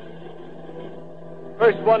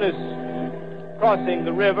 First one is crossing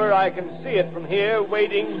the river. I can see it from here,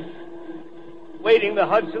 wading the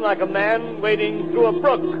Hudson like a man wading through a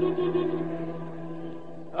brook.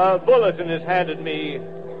 A bulletin is handed me.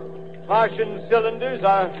 Martian cylinders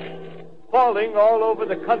are falling all over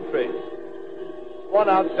the country. One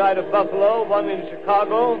outside of Buffalo, one in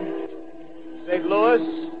Chicago, St. Louis.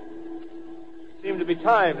 Seem to be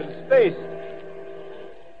timed and spaced.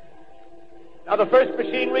 Now the first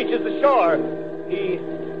machine reaches the shore. He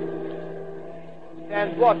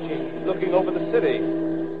stands watching, looking over the city.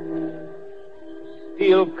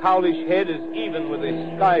 Steel cowlish head is even with the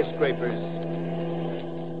skyscrapers.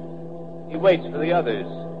 He waits for the others.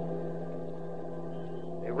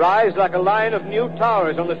 They rise like a line of new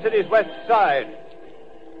towers on the city's west side.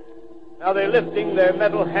 Now they're lifting their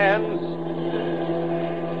metal hands.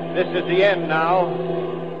 This is the end now.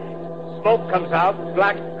 Smoke comes out,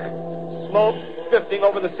 black smoke drifting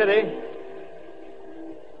over the city.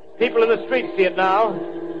 People in the streets see it now.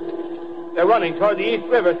 They're running toward the East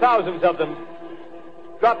River, thousands of them,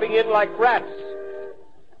 dropping in like rats.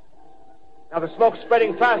 Now the smoke's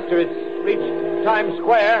spreading faster. It's reached Times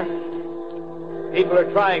Square. People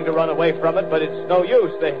are trying to run away from it, but it's no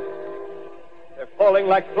use. They're falling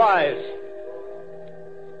like flies.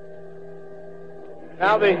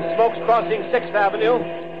 Now the smoke's crossing 6th Avenue.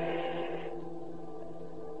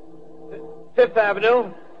 5th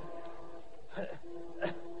Avenue.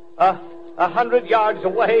 100 yards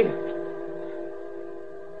away.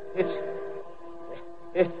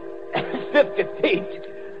 It's 50 feet.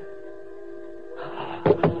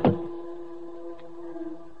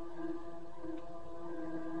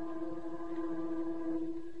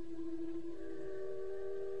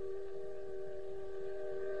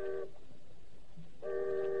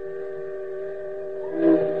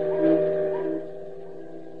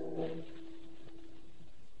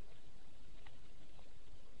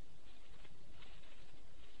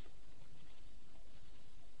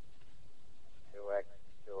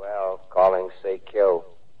 Calling CQ.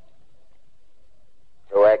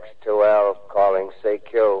 2X2L.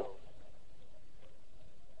 CQ.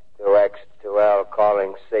 2X2L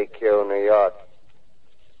calling CQ, New York.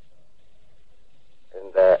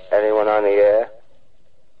 Isn't there anyone on the air?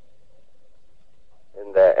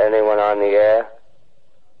 Isn't there anyone on the air?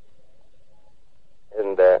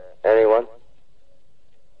 Isn't there anyone?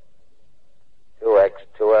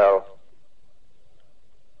 2X2L.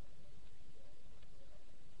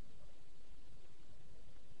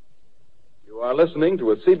 You are listening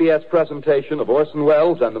to a CBS presentation of Orson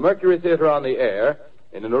Welles and the Mercury Theater on the Air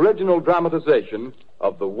in an original dramatization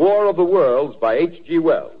of The War of the Worlds by H.G.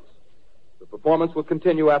 Wells. The performance will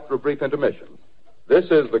continue after a brief intermission. This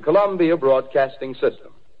is the Columbia Broadcasting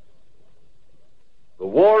System. The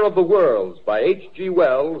War of the Worlds by H.G.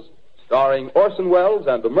 Wells, starring Orson Welles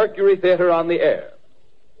and the Mercury Theater on the Air.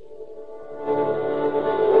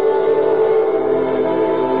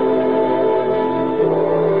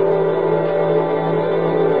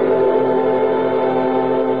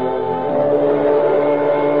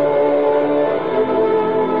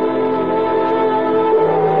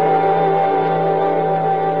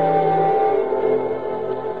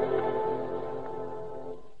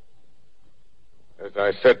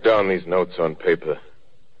 I set down these notes on paper.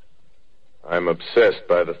 I'm obsessed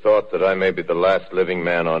by the thought that I may be the last living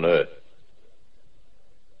man on Earth.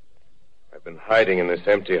 I've been hiding in this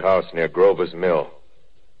empty house near Grover's Mill,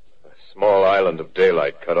 a small island of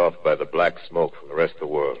daylight cut off by the black smoke from the rest of the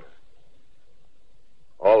world.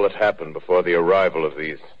 All that happened before the arrival of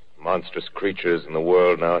these monstrous creatures in the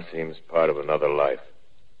world now seems part of another life.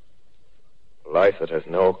 A life that has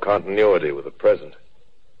no continuity with the present.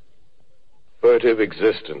 Furtive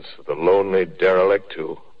existence of the lonely derelict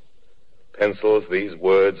who pencils these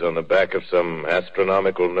words on the back of some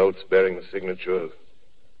astronomical notes bearing the signature of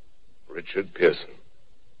Richard Pearson.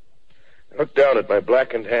 I look down at my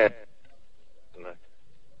blackened hand and I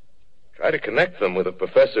try to connect them with a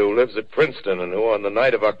professor who lives at Princeton and who on the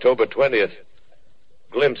night of October 20th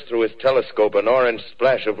glimpsed through his telescope an orange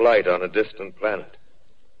splash of light on a distant planet.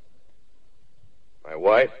 My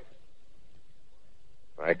wife,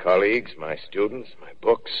 my colleagues, my students, my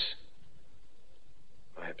books,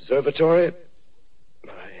 my observatory,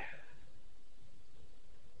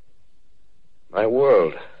 my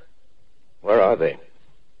world. Where are they?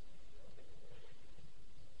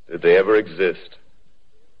 Did they ever exist?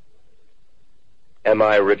 Am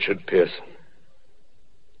I Richard Pearson?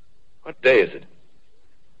 What day is it?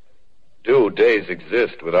 Do days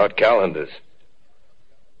exist without calendars?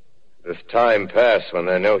 Does time pass when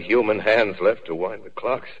there are no human hands left to wind the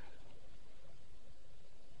clocks?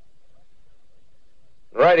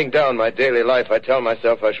 Writing down my daily life, I tell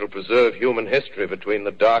myself I shall preserve human history between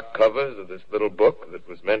the dark covers of this little book that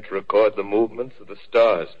was meant to record the movements of the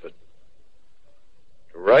stars. But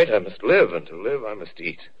to write, I must live, and to live, I must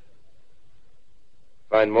eat.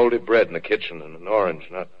 Find moldy bread in the kitchen and an orange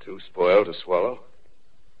not too spoiled to swallow.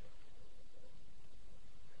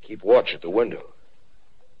 Keep watch at the window.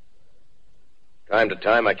 Time to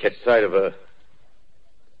time, I catch sight of a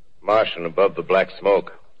Martian above the black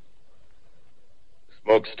smoke. The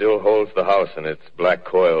smoke still holds the house in its black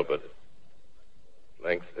coil, but at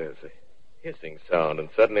length there's a hissing sound, and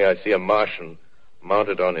suddenly I see a Martian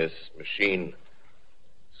mounted on his machine,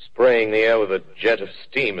 spraying the air with a jet of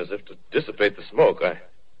steam as if to dissipate the smoke. I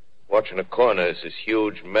watch in a corner as his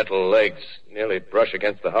huge metal legs nearly brush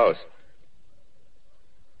against the house.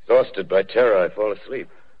 Exhausted by terror, I fall asleep.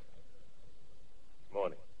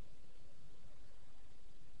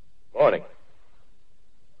 Morning.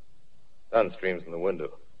 Sun streams in the window.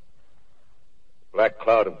 The black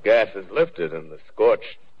cloud of gas is lifted, and the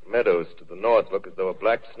scorched meadows to the north look as though a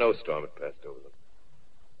black snowstorm had passed over them.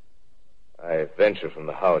 I venture from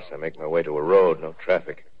the house. I make my way to a road, no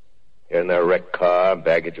traffic. Here and there, a wrecked car,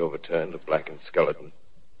 baggage overturned, a blackened skeleton.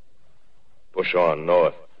 Push on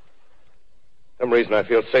north. For some reason, I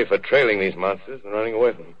feel safer trailing these monsters than running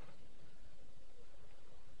away from them.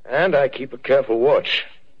 And I keep a careful watch.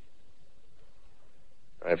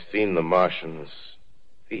 I've seen the Martians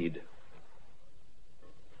feed.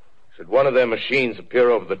 Should one of their machines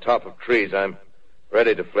appear over the top of trees, I'm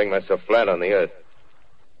ready to fling myself flat on the earth.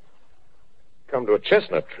 Come to a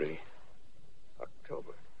chestnut tree.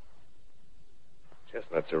 October.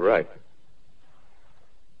 Chestnuts are ripe.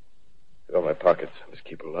 Fill my pockets. Must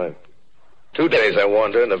keep alive. 2 days I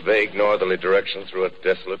wander in a vague northerly direction through a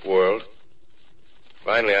desolate world.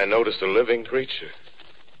 Finally, I notice a living creature.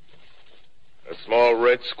 A small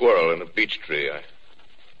red squirrel in a beech tree. I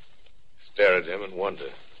stare at him and wonder.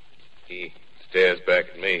 He stares back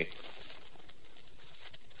at me.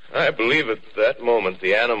 I believe at that moment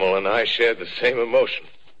the animal and I shared the same emotion.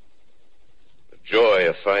 The joy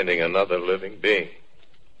of finding another living being.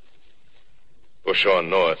 Push on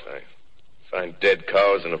north. I find dead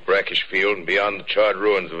cows in a brackish field, and beyond the charred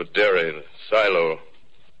ruins of a dairy, the silo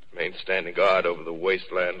remains standing guard over the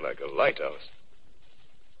wasteland like a lighthouse,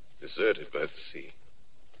 deserted by the sea.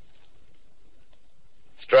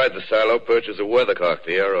 Astride the silo perches a weathercock.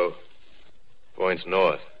 The arrow points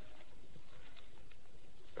north.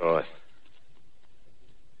 North.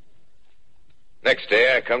 Next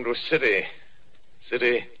day, I come to a city.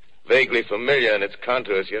 City vaguely familiar in its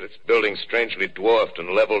contours, yet its buildings strangely dwarfed and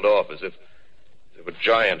leveled off as if a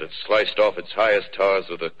giant had sliced off its highest towers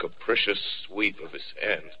with a capricious sweep of his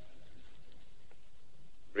hand.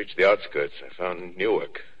 Reached the outskirts, I found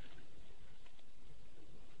Newark.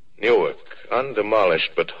 Newark,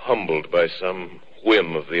 undemolished but humbled by some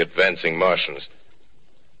whim of the advancing Martians.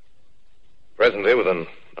 Presently, with an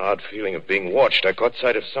odd feeling of being watched, I caught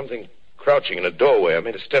sight of something crouching in a doorway. I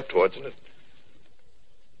made a step towards it, and it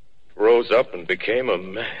rose up and became a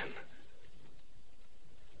man.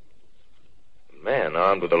 A man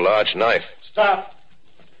armed with a large knife. Stop!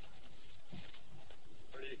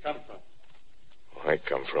 Where do you come from? I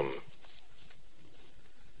come from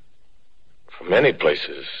many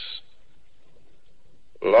places.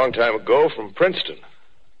 A long time ago, from Princeton.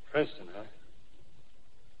 Princeton, huh?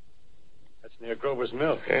 That's near Grover's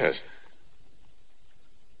Mill. Yes.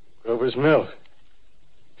 Grover's Mill.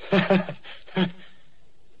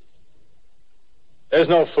 There's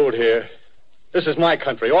no food here. This is my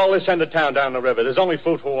country. All this end of town down the river. There's only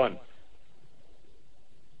food for one.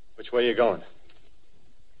 Which way are you going?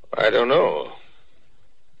 I don't know.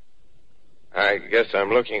 I guess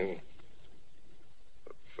I'm looking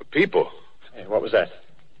for people. Hey, what was that?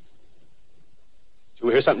 Did you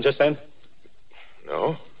hear something just then?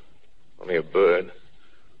 No. Only a bird.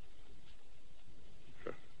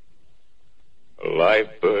 A live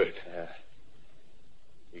bird. Yeah.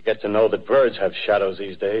 You get to know that birds have shadows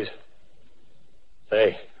these days.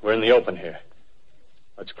 Say, we're in the open here.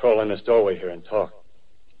 Let's crawl in this doorway here and talk.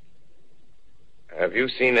 Have you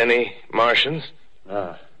seen any Martians?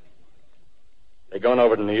 No. They're going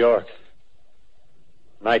over to New York.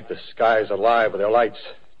 Night, the sky's alive with their lights,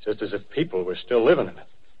 just as if people were still living in it.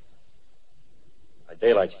 By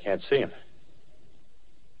daylight, you can't see them.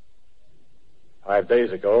 5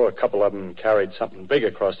 days ago, a couple of them carried something big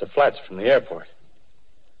across the flats from the airport.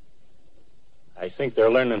 I think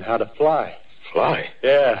they're learning how to fly. Fly?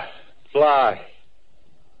 Yeah, fly.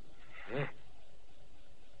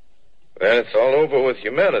 Then it's all over with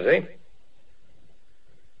humanity.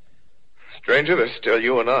 Stranger, there's still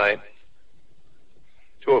you and I.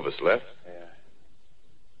 2 of us left. Yeah.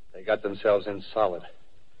 They got themselves in solid.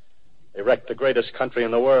 They wrecked the greatest country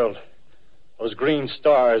in the world. Those green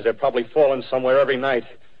stars, they're probably falling somewhere every night.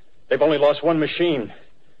 They've only lost one machine.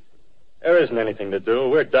 There isn't anything to do.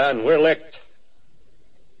 We're done. We're licked.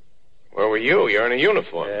 Where were you? You're in a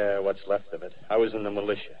uniform. Yeah, what's left of it. I was in the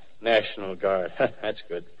militia. National Guard. That's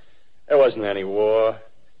good. There wasn't any war.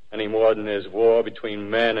 Any more than there's war between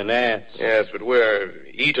men and ants. Yes, but we're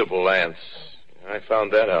eatable ants. I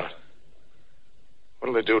found that out.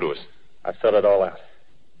 What'll they do to us? I thought it all out.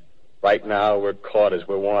 Right now, we're caught as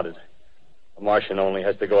we're wanted. A Martian only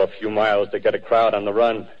has to go a few miles to get a crowd on the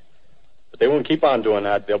run. But they won't keep on doing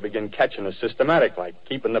that. They'll begin catching us systematic, like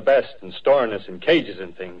keeping the best and storing us in cages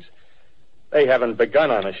and things. They haven't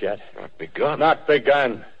begun on us yet. Not begun? Not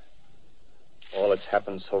begun. All that's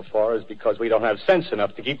happened so far is because we don't have sense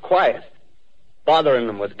enough to keep quiet. Bothering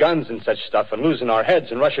them with guns and such stuff and losing our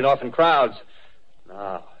heads and rushing off in crowds.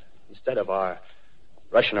 No, instead of our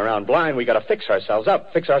rushing around blind, we got to fix ourselves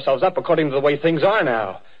up. Fix ourselves up according to the way things are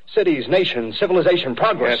now. Cities, nations, civilization,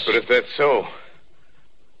 progress. Yes, but if that's so,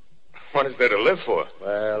 what is there to live for?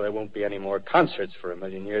 Well, there won't be any more concerts for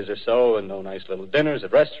 1,000,000 years or so, and no nice little dinners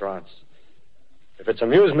at restaurants. If it's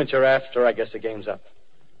amusement you're after, I guess the game's up.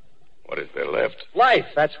 What is there left? Life,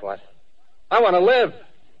 that's what. I want to live.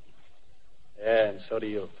 Yeah, and so do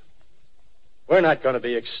you. We're not going to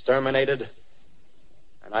be exterminated.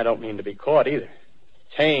 And I don't mean to be caught either.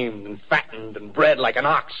 Tamed and fattened and bred like an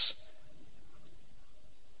ox.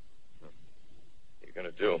 What are you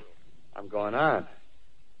going to do? I'm going on.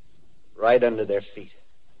 Right under their feet.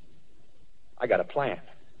 I got a plan.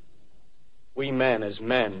 We men as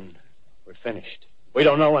men, we're finished. We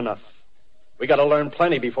don't know enough. We got to learn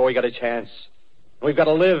plenty before we got a chance. We've got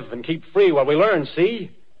to live and keep free while we learn,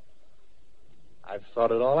 see? I've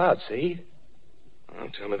thought it all out, see? Well,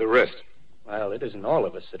 tell me the rest. Well, it isn't all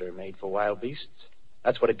of us that are made for wild beasts.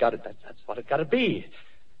 That's what it got to. That's what it got to be.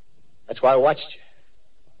 That's why I watched you.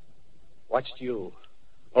 Watched you.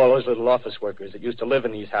 All those little office workers that used to live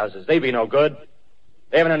in these houses. They be no good.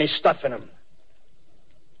 They haven't any stuff in them.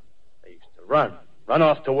 They used to run. Run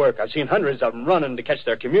off to work. I've seen hundreds of them running to catch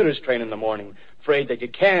their commuter's train in the morning, afraid they'd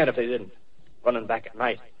get canned if they didn't. Running back at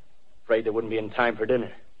night, afraid they wouldn't be in time for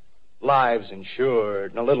dinner. Lives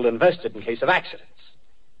insured and a little invested in case of accidents.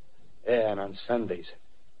 Yeah, and on Sundays,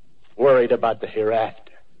 worried about the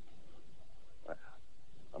hereafter. Well,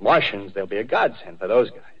 the Martians, they'll be a godsend for those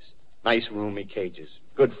guys. Nice roomy cages,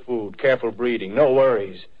 good food, careful breeding, no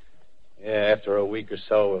worries. Yeah, after a week or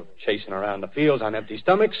so of chasing around the fields on empty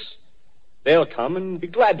stomachs, they'll come and be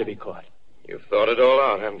glad to be caught. You've thought it all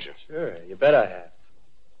out, haven't you? Sure, you bet I have.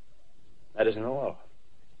 That isn't all.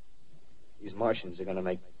 These Martians are going to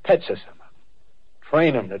make pets of some of them.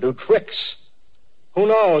 Train them to do tricks. Who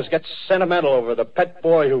knows, get sentimental over the pet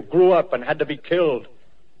boy who grew up and had to be killed.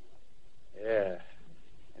 Yeah,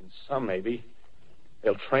 and some maybe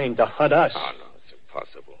they'll train to hunt us. Oh, no, it's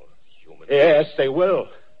impossible. Human Yes, they will.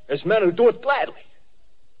 There's men who do it gladly.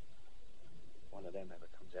 If one of them ever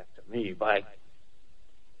comes after me, by... In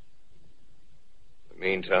the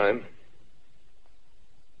meantime,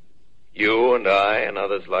 you and I and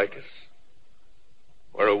others like us,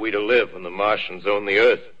 where are we to live when the Martians own the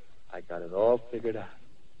Earth? I got it all figured out.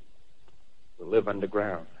 We'll live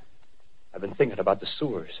underground. I've been thinking about the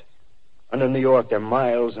sewers. Under New York, there are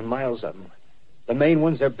miles and miles of them. The main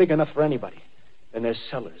ones, they're big enough for anybody. Then there's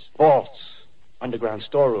cellars, vaults, underground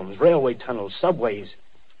storerooms, railway tunnels, subways.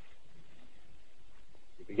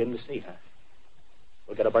 You begin to see, huh?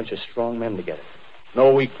 We'll get a bunch of strong men together.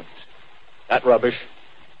 No weaklings. That rubbish,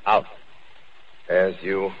 out. As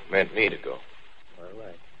you meant me to go. All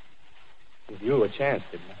right. Give you a chance,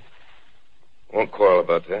 didn't I? Won't quarrel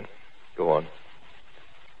about that. Go on.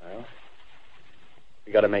 Well,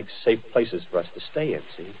 we got to make safe places for us to stay in,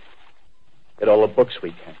 see? Get all the books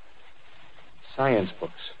we can. Science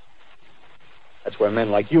books. That's where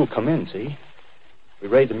men like you come in, see? We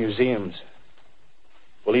raid the museums.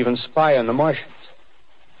 We'll even spy on the Martians.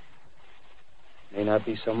 May not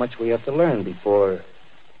be so much we have to learn before...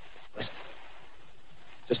 Listen.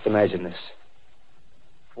 Just imagine this.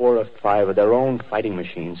 4 or 5 of their own fighting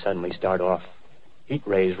machines suddenly start off. Heat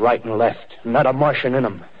rays right and left. Not a Martian in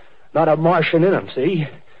them. Not a Martian in them, see?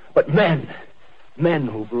 But men. Men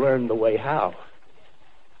who've learned the way how.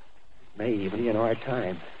 May even be in our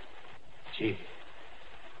time. Gee.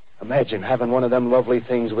 Imagine having one of them lovely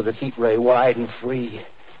things with a heat ray wide and free.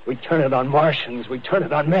 We'd turn it on Martians. We'd turn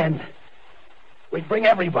it on men. We'd bring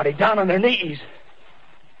everybody down on their knees.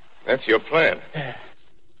 That's your plan.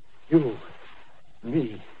 You,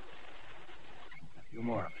 me, a few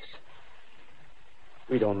more of us.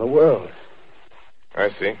 We'd own the world. I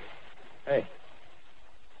see. Hey.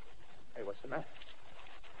 Hey, what's the matter?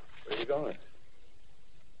 Where are you going?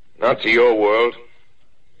 Not to your world.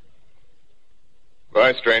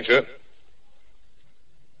 Bye, stranger.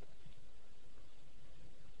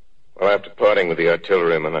 Well, after parting with the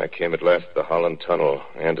artilleryman, I came at last to the Holland Tunnel,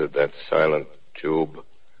 entered that silent tube.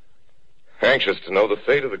 Anxious to know the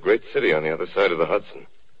fate of the great city on the other side of the Hudson.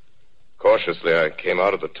 Cautiously, I came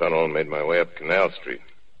out of the tunnel and made my way up Canal Street.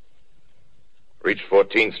 Reached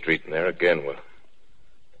 14th Street, and there again were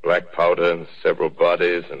black powder and several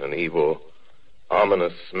bodies and an evil,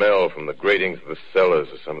 ominous smell from the gratings of the cellars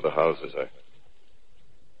of some of the houses. I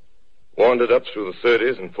wandered up through the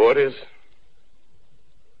 30s and 40s,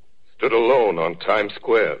 stood alone on Times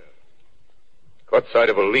Square, caught sight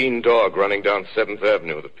of a lean dog running down 7th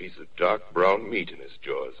Avenue with a piece of dark brown meat in his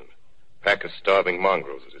jaws and a pack of starving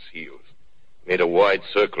mongrels at his heels. Made a wide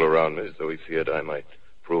circle around me as though he feared I might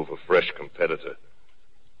prove a fresh competitor.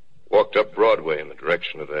 Walked up Broadway in the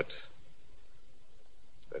direction of that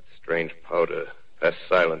strange powder, past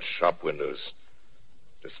silent shop windows,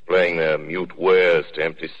 displaying their mute wares to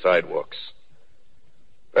empty sidewalks.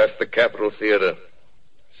 Past the Capitol Theater,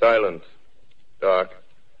 silent, dark.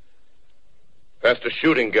 Past a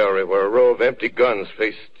shooting gallery where a row of empty guns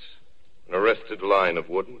faced an arrested line of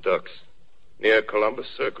wooden ducks. Near Columbus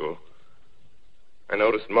Circle, I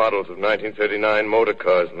noticed models of 1939 motor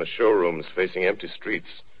cars in the showrooms facing empty streets.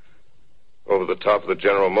 Over the top of the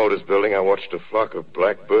General Motors building, I watched a flock of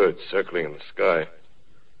black birds circling in the sky.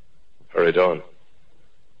 Hurried on.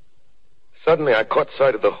 Suddenly, I caught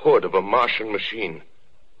sight of the hood of a Martian machine,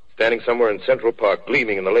 standing somewhere in Central Park,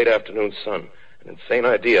 gleaming in the late afternoon sun. An insane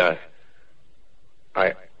idea.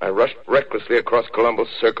 I rushed recklessly across Columbus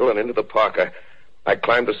Circle and into the park. I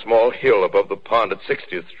climbed a small hill above the pond at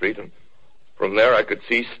 60th Street, and from there I could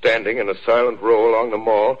see standing in a silent row along the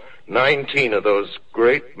mall 19 of those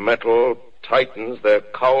great metal titans, their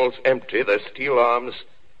cowls empty, their steel arms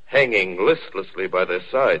hanging listlessly by their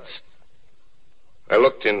sides. I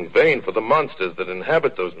looked in vain for the monsters that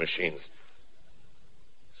inhabit those machines.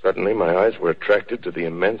 Suddenly, my eyes were attracted to the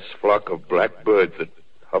immense flock of black birds that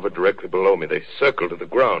hovered directly below me. They circled to the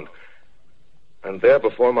ground. And there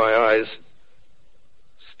before my eyes,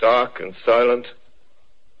 stark and silent,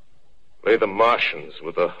 lay the Martians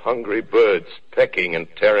with the hungry birds pecking and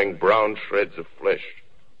tearing brown shreds of flesh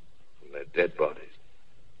from their dead bodies.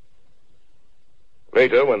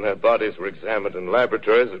 Later, when their bodies were examined in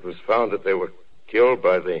laboratories, it was found that they were killed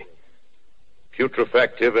by the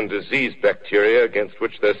putrefactive and disease bacteria against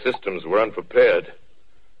which their systems were unprepared.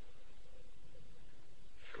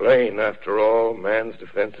 Slain, after all, man's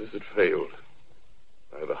defenses had failed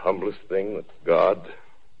by the humblest thing that God,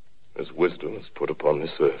 His wisdom, has put upon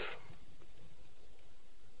this earth.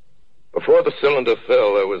 Before the cylinder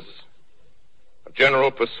fell, there was a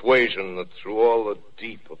general persuasion that through all the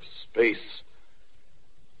deep of space,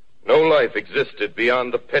 no life existed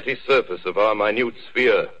beyond the petty surface of our minute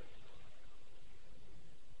sphere.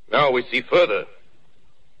 Now we see further.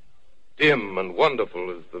 Dim and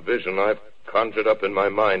wonderful is the vision I've conjured up in my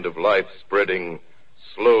mind of life spreading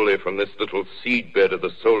slowly from this little seedbed of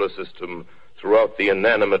the solar system throughout the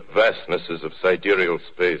inanimate vastnesses of sidereal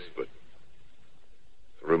space. But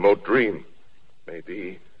a remote dream,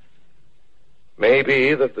 maybe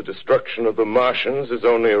that the destruction of the Martians is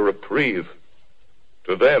only a reprieve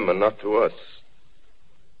to them and not to us.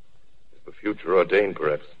 Is the future ordained,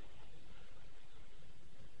 perhaps?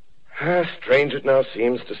 Strange it now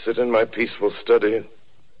seems to sit in my peaceful study at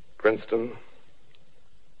Princeton,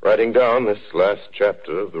 writing down this last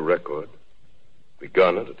chapter of the record,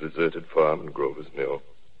 begun at a deserted farm in Grover's Mill.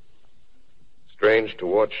 Strange to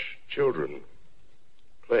watch children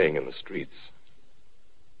playing in the streets.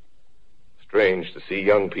 Strange to see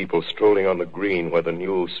young people strolling on the green where the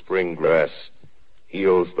new spring grass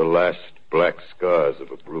heals the last black scars of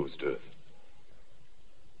a bruised earth.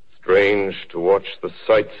 Strange to watch the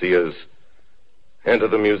sightseers enter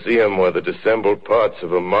the museum where the dissembled parts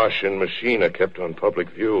of a Martian machine are kept on public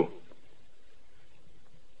view.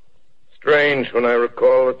 Strange when I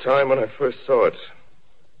recall the time when I first saw it.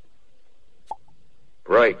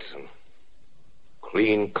 Bright and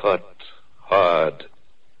clean-cut, hard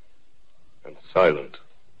and silent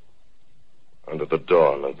under the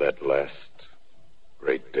dawn of that last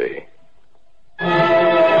great day.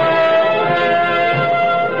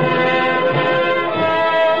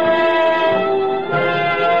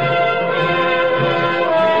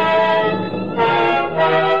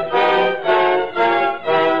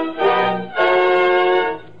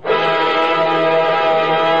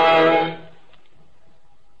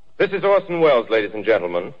 This is Orson Welles, ladies and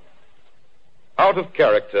gentlemen. Out of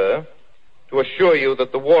character, to assure you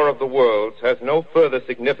that the War of the Worlds has no further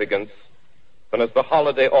significance than as the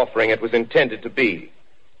holiday offering it was intended to be.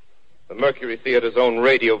 The Mercury Theater's own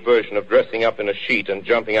radio version of dressing up in a sheet and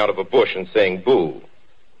jumping out of a bush and saying boo.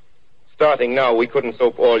 Starting now, we couldn't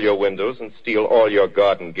soap all your windows and steal all your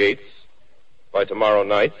garden gates by tomorrow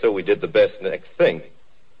night, so we did the best next thing.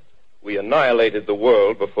 We annihilated the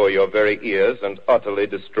world before your very ears and utterly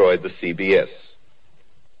destroyed the CBS.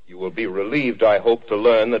 You will be relieved, I hope, to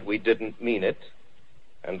learn that we didn't mean it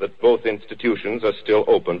and that both institutions are still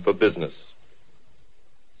open for business.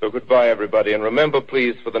 So goodbye, everybody, and remember,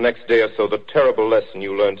 please, for the next day or so, the terrible lesson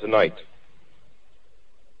you learned tonight.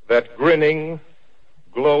 That grinning,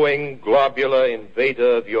 glowing, globular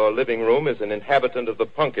invader of your living room is an inhabitant of the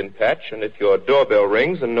pumpkin patch, and if your doorbell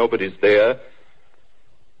rings and nobody's there,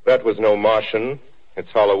 that was no Martian. It's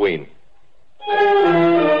Halloween.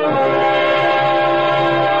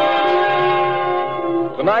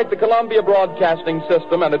 Tonight, the Columbia Broadcasting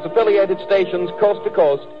System and its affiliated stations coast to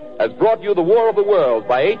coast has brought you The War of the Worlds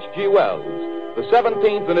by H.G. Wells, the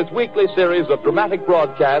 17th in its weekly series of dramatic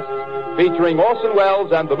broadcasts featuring Orson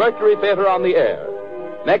Welles and the Mercury Theater on the air.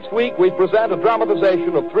 Next week, we present a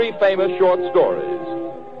dramatization of 3 famous short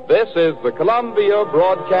stories. This is the Columbia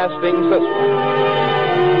Broadcasting System.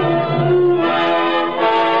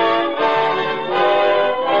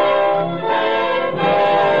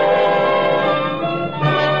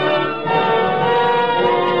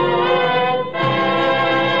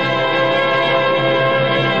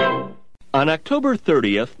 On October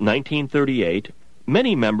 30th, 1938,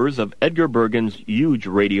 many members of Edgar Bergen's huge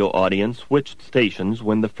radio audience switched stations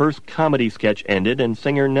when the first comedy sketch ended and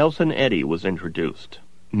singer Nelson Eddy was introduced.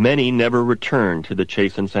 Many never returned to the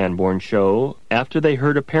Chase and Sanborn show after they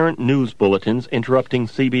heard apparent news bulletins interrupting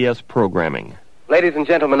CBS programming. Ladies and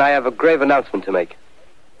gentlemen, I have a grave announcement to make.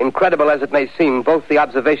 Incredible as it may seem, both the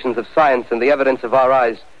observations of science and the evidence of our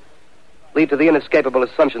eyes lead to the inescapable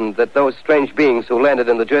assumption that those strange beings who landed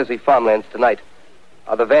in the Jersey farmlands tonight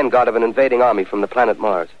are the vanguard of an invading army from the planet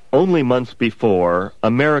Mars. Only months before,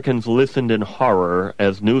 Americans listened in horror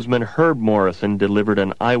as newsman Herb Morrison delivered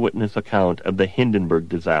an eyewitness account of the Hindenburg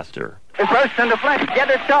disaster. It bursts into flames. Get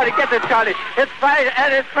it started. It's fighting,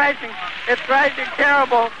 and it's crashing. It's crashing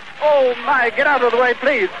terrible. Oh, my, get out of the way,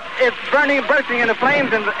 please. It's burning, bursting into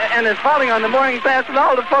flames, and it's falling on the mooring mast, and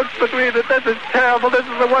all the folks agree that this is terrible. This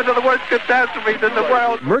is one of the worst catastrophes in the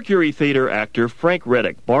world. Mercury Theater actor Frank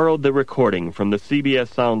Reddick borrowed the recording from the CBS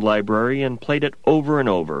Sound Library and played it over and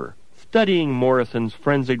over, studying Morrison's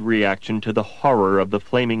frenzied reaction to the horror of the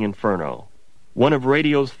flaming inferno. One of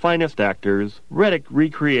radio's finest actors, Reddick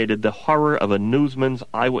recreated the horror of a newsman's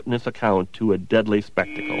eyewitness account to a deadly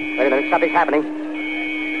spectacle. Wait a minute, something's happening.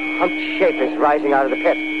 Humped shape is rising out of the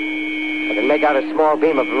pit. I can make out a small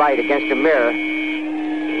beam of light against a mirror.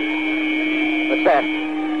 What's that?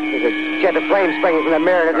 There's a jet of flame springing from the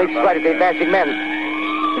mirror and it leaps right at the advancing men.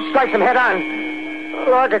 It strikes them head on.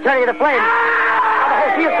 Lord, they're turning into flames. The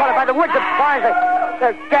whole field's caught up by the woods, the barns,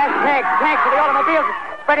 the gas tanks of the automobiles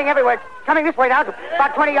spreading everywhere. It's coming this way now,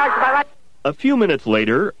 about 20 yards to my right. A few minutes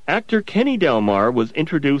later, actor Kenny Delmar was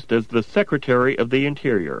introduced as the Secretary of the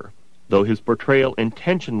Interior, though his portrayal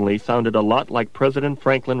intentionally sounded a lot like President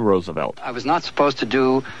Franklin Roosevelt. I was not supposed to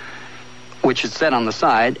do, which it said on the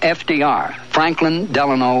side, FDR, Franklin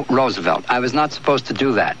Delano Roosevelt. I was not supposed to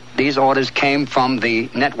do that. These orders came from the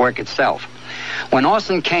network itself. When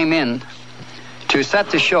Orson came in to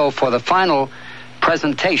set the show for the final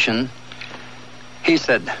presentation, he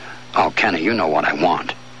said, "Oh, Kenny, you know what I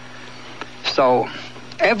want." So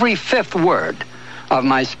every fifth word of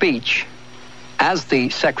my speech as the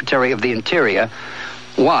Secretary of the Interior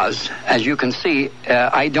was, as you can see,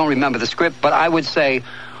 I don't remember the script, but I would say,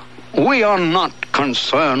 "We are not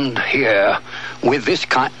concerned here with this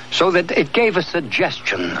kind," so that it gave a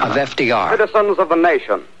suggestion of FDR. Citizens of the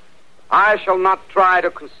nation, I shall not try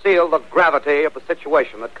to conceal the gravity of the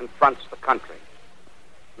situation that confronts the country,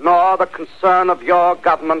 nor the concern of your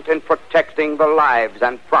government in protecting the lives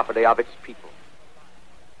and property of its people.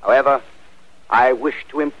 However, I wish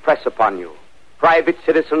to impress upon you, private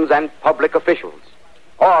citizens and public officials,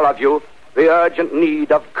 all of you, the urgent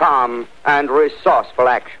need of calm and resourceful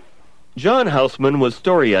action. John Houseman was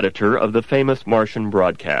story editor of the famous Martian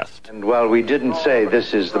broadcast. And while we didn't say,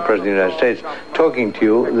 "This is the President of the United States talking to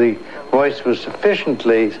you," the voice was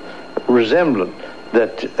sufficiently resemblant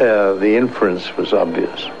that the inference was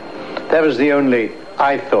obvious. That was the only,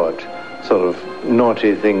 I thought, sort of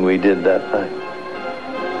naughty thing we did that night.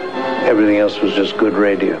 Everything else was just good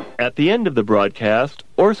radio. At the end of the broadcast,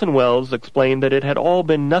 Orson Welles explained that it had all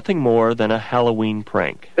been nothing more than a Halloween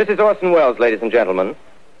prank. This is Orson Welles, ladies and gentlemen.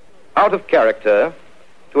 Out of character,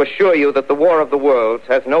 to assure you that the War of the Worlds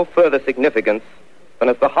has no further significance than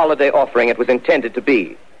as the holiday offering it was intended to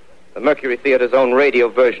be. The Mercury Theater's own radio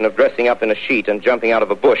version of dressing up in a sheet and jumping out of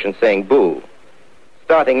a bush and saying boo.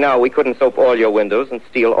 Starting now, we couldn't soap all your windows and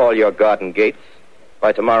steal all your garden gates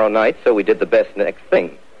by tomorrow night, so we did the best next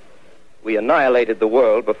thing. We annihilated the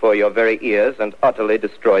world before your very ears and utterly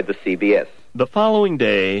destroyed the CBS. The following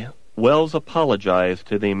day, Welles apologized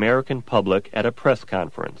to the American public at a press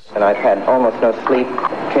conference. And I've had almost no sleep.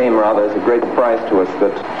 It came rather as a great surprise to us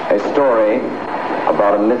that a story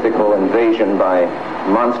about a mythical invasion by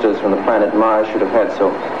monsters from the planet Mars should have had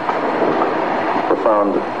so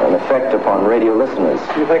profound an effect upon radio listeners.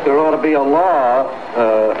 Do you think there ought to be a law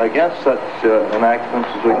against such enactments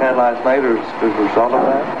as we had last night as a result of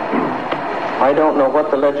that? I don't know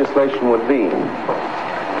what the legislation would be.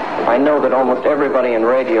 I know that almost everybody in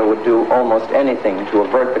radio would do almost anything to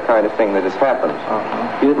avert the kind of thing that has happened,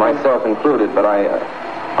 myself included, but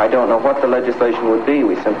I don't know what the legislation would be.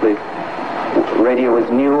 We simply, radio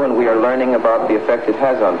is new and we are learning about the effect it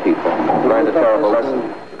has on people. We learned a terrible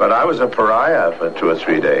lesson. But I was a pariah for 2 or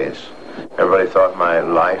 3 days. Everybody thought my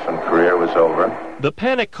life and career was over. The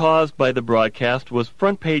panic caused by the broadcast was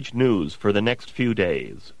front-page news for the next few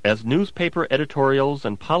days, as newspaper editorials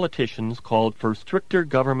and politicians called for stricter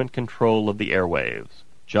government control of the airwaves.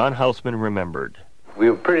 John Houseman remembered. We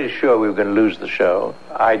were pretty sure we were going to lose the show.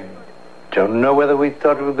 I don't know whether we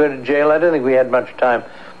thought we would go to jail. I don't think we had much time.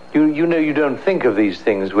 You know, you don't think of these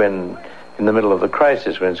things when in the middle of the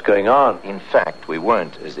crisis, when it's going on. In fact, we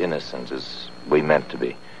weren't as innocent as we meant to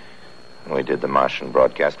be. When we did the Martian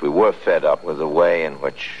broadcast, we were fed up with the way in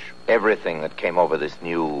which everything that came over this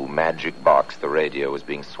new magic box, the radio, was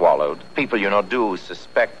being swallowed. People, you know, do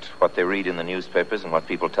suspect what they read in the newspapers and what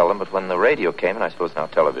people tell them, but when the radio came, and I suppose now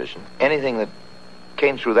television, anything that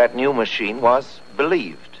came through that new machine was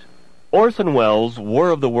believed. Orson Welles' War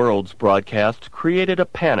of the Worlds broadcast created a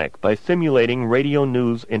panic by simulating radio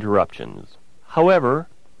news interruptions. However,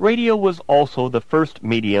 Radio was also the first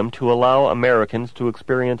medium to allow Americans to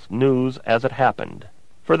experience news as it happened.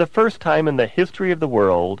 For the first time in the history of the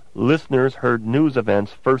world, listeners heard news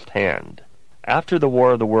events firsthand. After the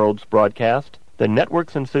War of the Worlds broadcast, the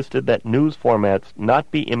networks insisted that news formats not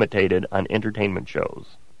be imitated on entertainment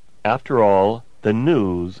shows. After all, the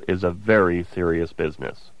news is a very serious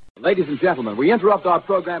business. Ladies and gentlemen, we interrupt our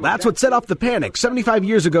program. That's what set off the panic 75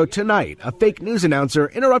 years ago tonight. A fake news announcer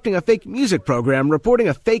interrupting a fake music program reporting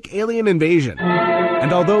a fake alien invasion.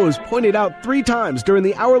 And although it was pointed out 3 times during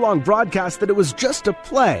the hour-long broadcast that it was just a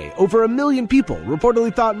play, over 1 million people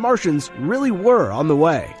reportedly thought Martians really were on the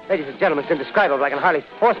way. Ladies and gentlemen, it's indescribable. I can hardly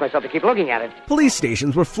force myself to keep looking at it. Police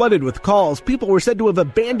stations were flooded with calls. People were said to have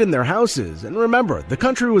abandoned their houses. And remember, the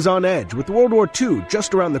country was on edge with World War II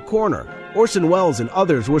just around the corner. Orson Welles and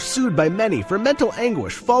others were sued by many for mental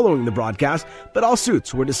anguish following the broadcast, but all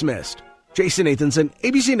suits were dismissed. Jason Nathanson,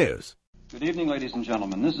 ABC News. Good evening, ladies and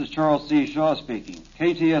gentlemen. This is Charles C. Shaw speaking.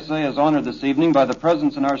 KTSA is honored this evening by the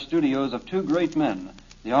presence in our studios of 2 great men,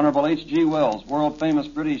 the Honorable H.G. Wells, world-famous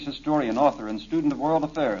British historian, author, and student of world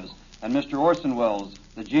affairs, and Mr. Orson Welles,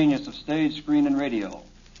 the genius of stage, screen, and radio.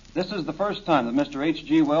 This is the first time that Mr.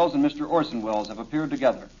 H.G. Wells and Mr. Orson Welles have appeared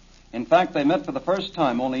together. In fact, they met for the first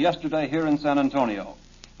time only yesterday here in San Antonio.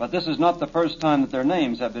 But this is not the first time that their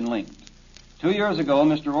names have been linked. 2 years ago,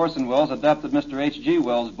 Mr. Orson Welles adapted Mr. H.G.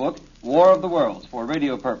 Wells' book, War of the Worlds, for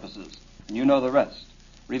radio purposes, and you know the rest.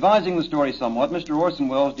 Revising the story somewhat, Mr. Orson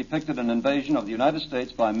Welles depicted an invasion of the United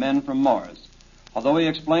States by men from Mars. Although he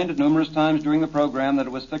explained it numerous times during the program that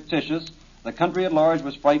it was fictitious, the country at large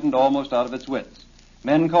was frightened almost out of its wits.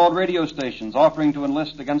 Men called radio stations offering to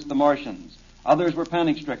enlist against the Martians. Others were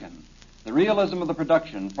panic-stricken. The realism of the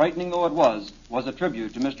production, frightening though it was a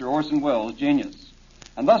tribute to Mr. Orson Welles' genius.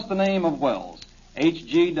 And thus the name of Wells,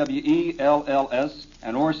 H-G-W-E-L-L-S,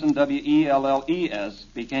 and Orson, W-E-L-L-E-S,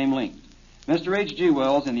 became linked. Mr. H.G.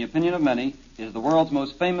 Wells, in the opinion of many, is the world's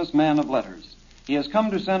most famous man of letters. He has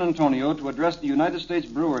come to San Antonio to address the United States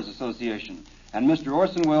Brewers Association, and Mr.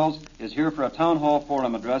 Orson Welles is here for a town hall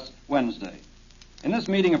forum address Wednesday. In this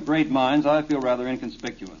meeting of great minds, I feel rather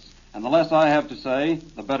inconspicuous, and the less I have to say,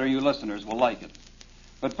 the better you listeners will like it.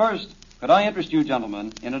 But first, could I interest you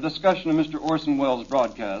gentlemen in a discussion of Mr. Orson Welles'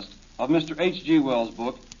 broadcast of Mr. H.G. Wells'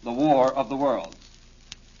 book, The War of the Worlds?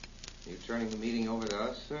 You're turning the meeting over to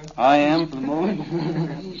us, sir? I am, for the moment.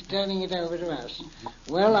 He's turning it over to us.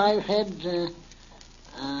 Well, I've had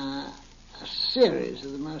a series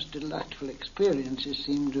of the most delightful experiences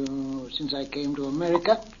since I came to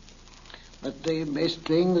America. But the best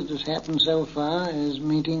thing that has happened so far is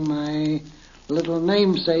meeting my little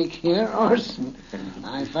namesake here, Orson.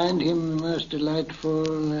 I find him the most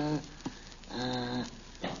delightful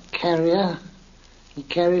carrier. He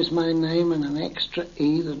carries my name and an extra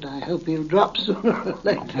E that I hope he'll drop sooner or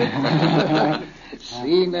later.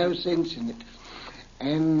 See no sense in it.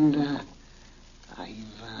 And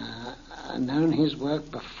I've known his work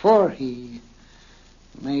before he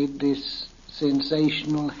made this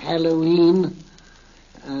sensational Halloween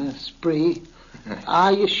spree.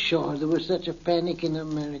 Are you sure there was such a panic in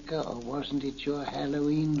America, or wasn't it your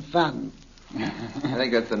Halloween fun? I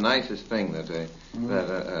think that's the nicest thing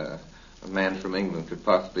that a man from England could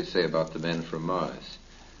possibly say about the men from Mars.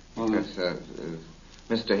 Because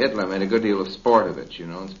Mr. Hitler made a good deal of sport of it, you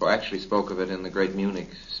know, and actually spoke of it in the great Munich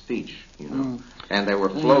speech, you know. And there were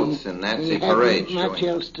floats in Nazi parades. He hadn't much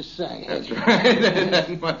else to say. That's right. There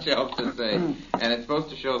hadn't much else to say. And it's supposed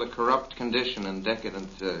to show the corrupt condition and decadent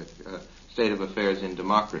state of affairs in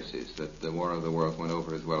democracies that the War of the Worlds went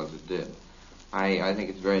over as well as it did. I think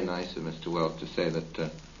it's very nice of Mr. Wells to say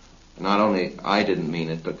that not only I didn't mean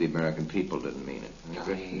it, but the American people didn't mean it.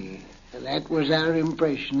 That was our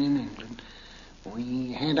impression in England.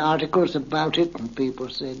 We had articles about it, and people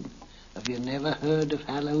said, have you never heard of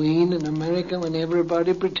Halloween in America when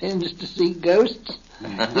everybody pretends to see ghosts?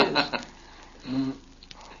 Yes.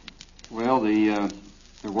 Well,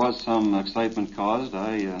 there was some excitement caused.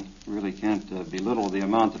 I really can't belittle the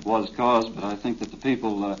amount that was caused, but I think that the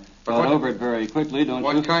people got over it very quickly, don't you?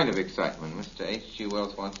 What kind of excitement? Mr. H.G.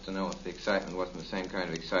 Wells wants to know if the excitement wasn't the same kind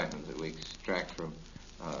of excitement that we extract from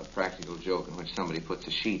a practical joke in which somebody puts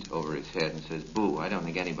a sheet over his head and says, boo. I don't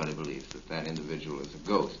think anybody believes that that individual is a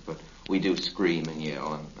ghost, but we do scream and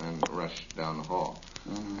yell and rush down the hall.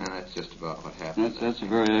 And that's just about what happens. That's a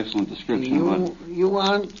very excellent description. You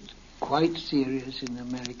aren't quite serious in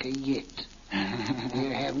America yet.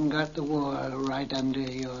 You haven't got the war right under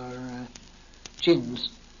your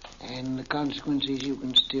chins, and the consequence is you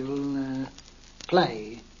can still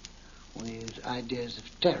play with ideas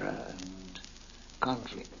of terror and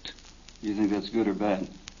conflict. You think that's good or bad?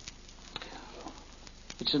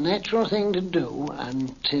 It's a natural thing to do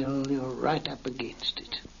until you're right up against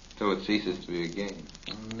it. So it ceases to be a game.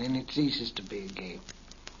 And then it ceases to be a game.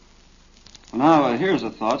 Now, here's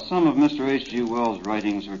a thought. Some of Mr. H.G. Wells'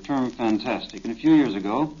 writings are termed fantastic, and a few years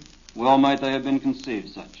ago, well might they have been conceived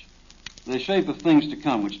such. The Shape of Things to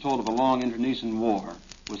Come, which told of a long internecine war,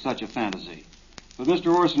 was such a fantasy. But,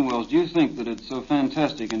 Mr. Orson Welles, do you think that it's so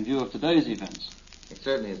fantastic in view of today's events? It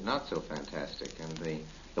certainly is not so fantastic, and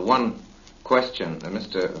the one question that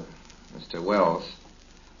Mr. Wells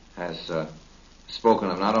has spoken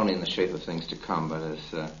of, not only in The Shape of Things to Come, but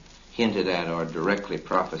has hinted at or directly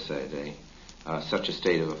prophesied such a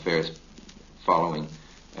state of affairs following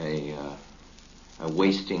a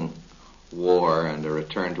wasting war and a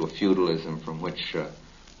return to a feudalism from which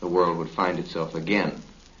the world would find itself again.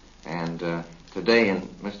 And today in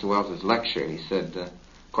Mr. Wells's lecture, he said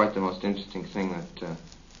quite the most interesting thing that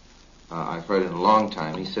I've heard in a long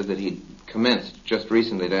time. He said that he'd commenced just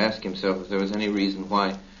recently to ask himself if there was any reason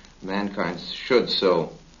why mankind should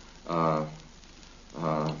so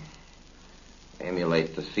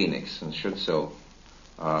emulate the phoenix and should so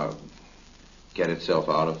get itself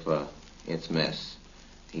out of its mess.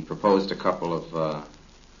 He proposed a couple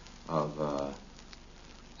of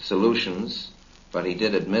solutions, but he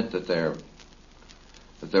did admit that there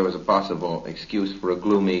was a possible excuse for a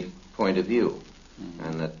gloomy point of view,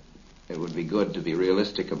 and that it would be good to be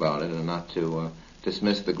realistic about it and not to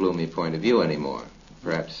dismiss the gloomy point of view anymore.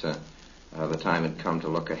 Perhaps the time had come to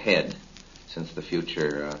look ahead, since the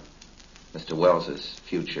future, Mr. Wells's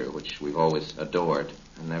future, which we've always adored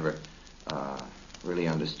and never really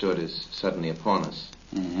understood, is suddenly upon us.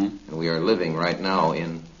 Mm-hmm. And we are living right now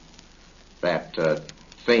in that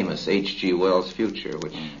famous H.G. Wells future,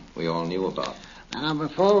 which we all knew about. Now,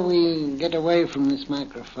 before we get away from this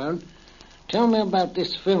microphone, tell me about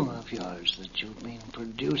this film of yours that you've been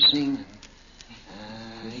producing.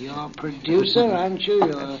 You're a producer, aren't you?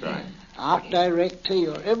 You're That's right. Art director,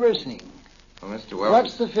 you're everything. Well, Mr. Wells...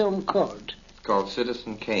 What's the film called? It's called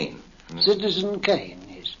Citizen Kane. Citizen Kane,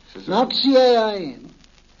 yes. Not C-A-I-N.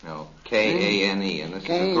 No, K-A-N-E, and this is,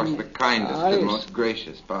 of course, the kindest and most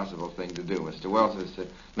gracious possible thing to do. Mr. Wells is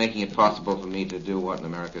making it possible for me to do what in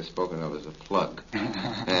America is spoken of as a plug.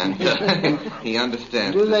 And he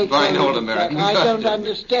understands this fine old American I don't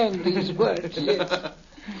understand these words. Yes.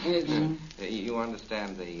 Yes. You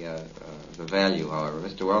understand the value, however.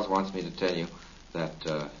 Mr. Wells wants me to tell you that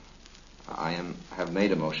I have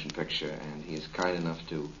made a motion picture, and he is kind enough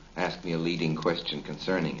to ask me a leading question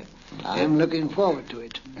concerning it. I'm looking forward to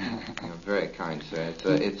it. You're very kind, sir.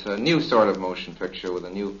 It's a new sort of motion picture with a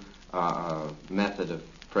new method of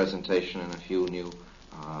presentation and a few new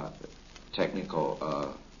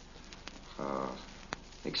technical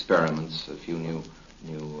experiments, a few new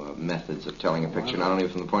methods of telling a picture, not only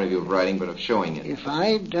from the point of view of writing, but of showing it. If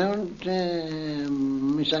I don't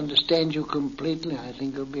misunderstand you completely, I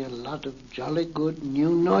think there'll be a lot of jolly good new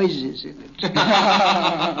noises in it.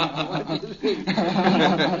 What do you think?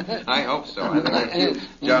 I hope so. There are a few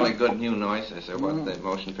jolly good new noises are what the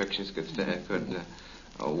motion pictures could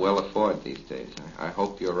well afford these days. I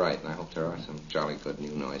hope you're right, and I hope there are some jolly good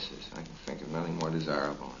new noises. I can think of nothing more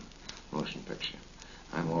desirable in a motion picture.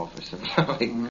 I'm all for some jolly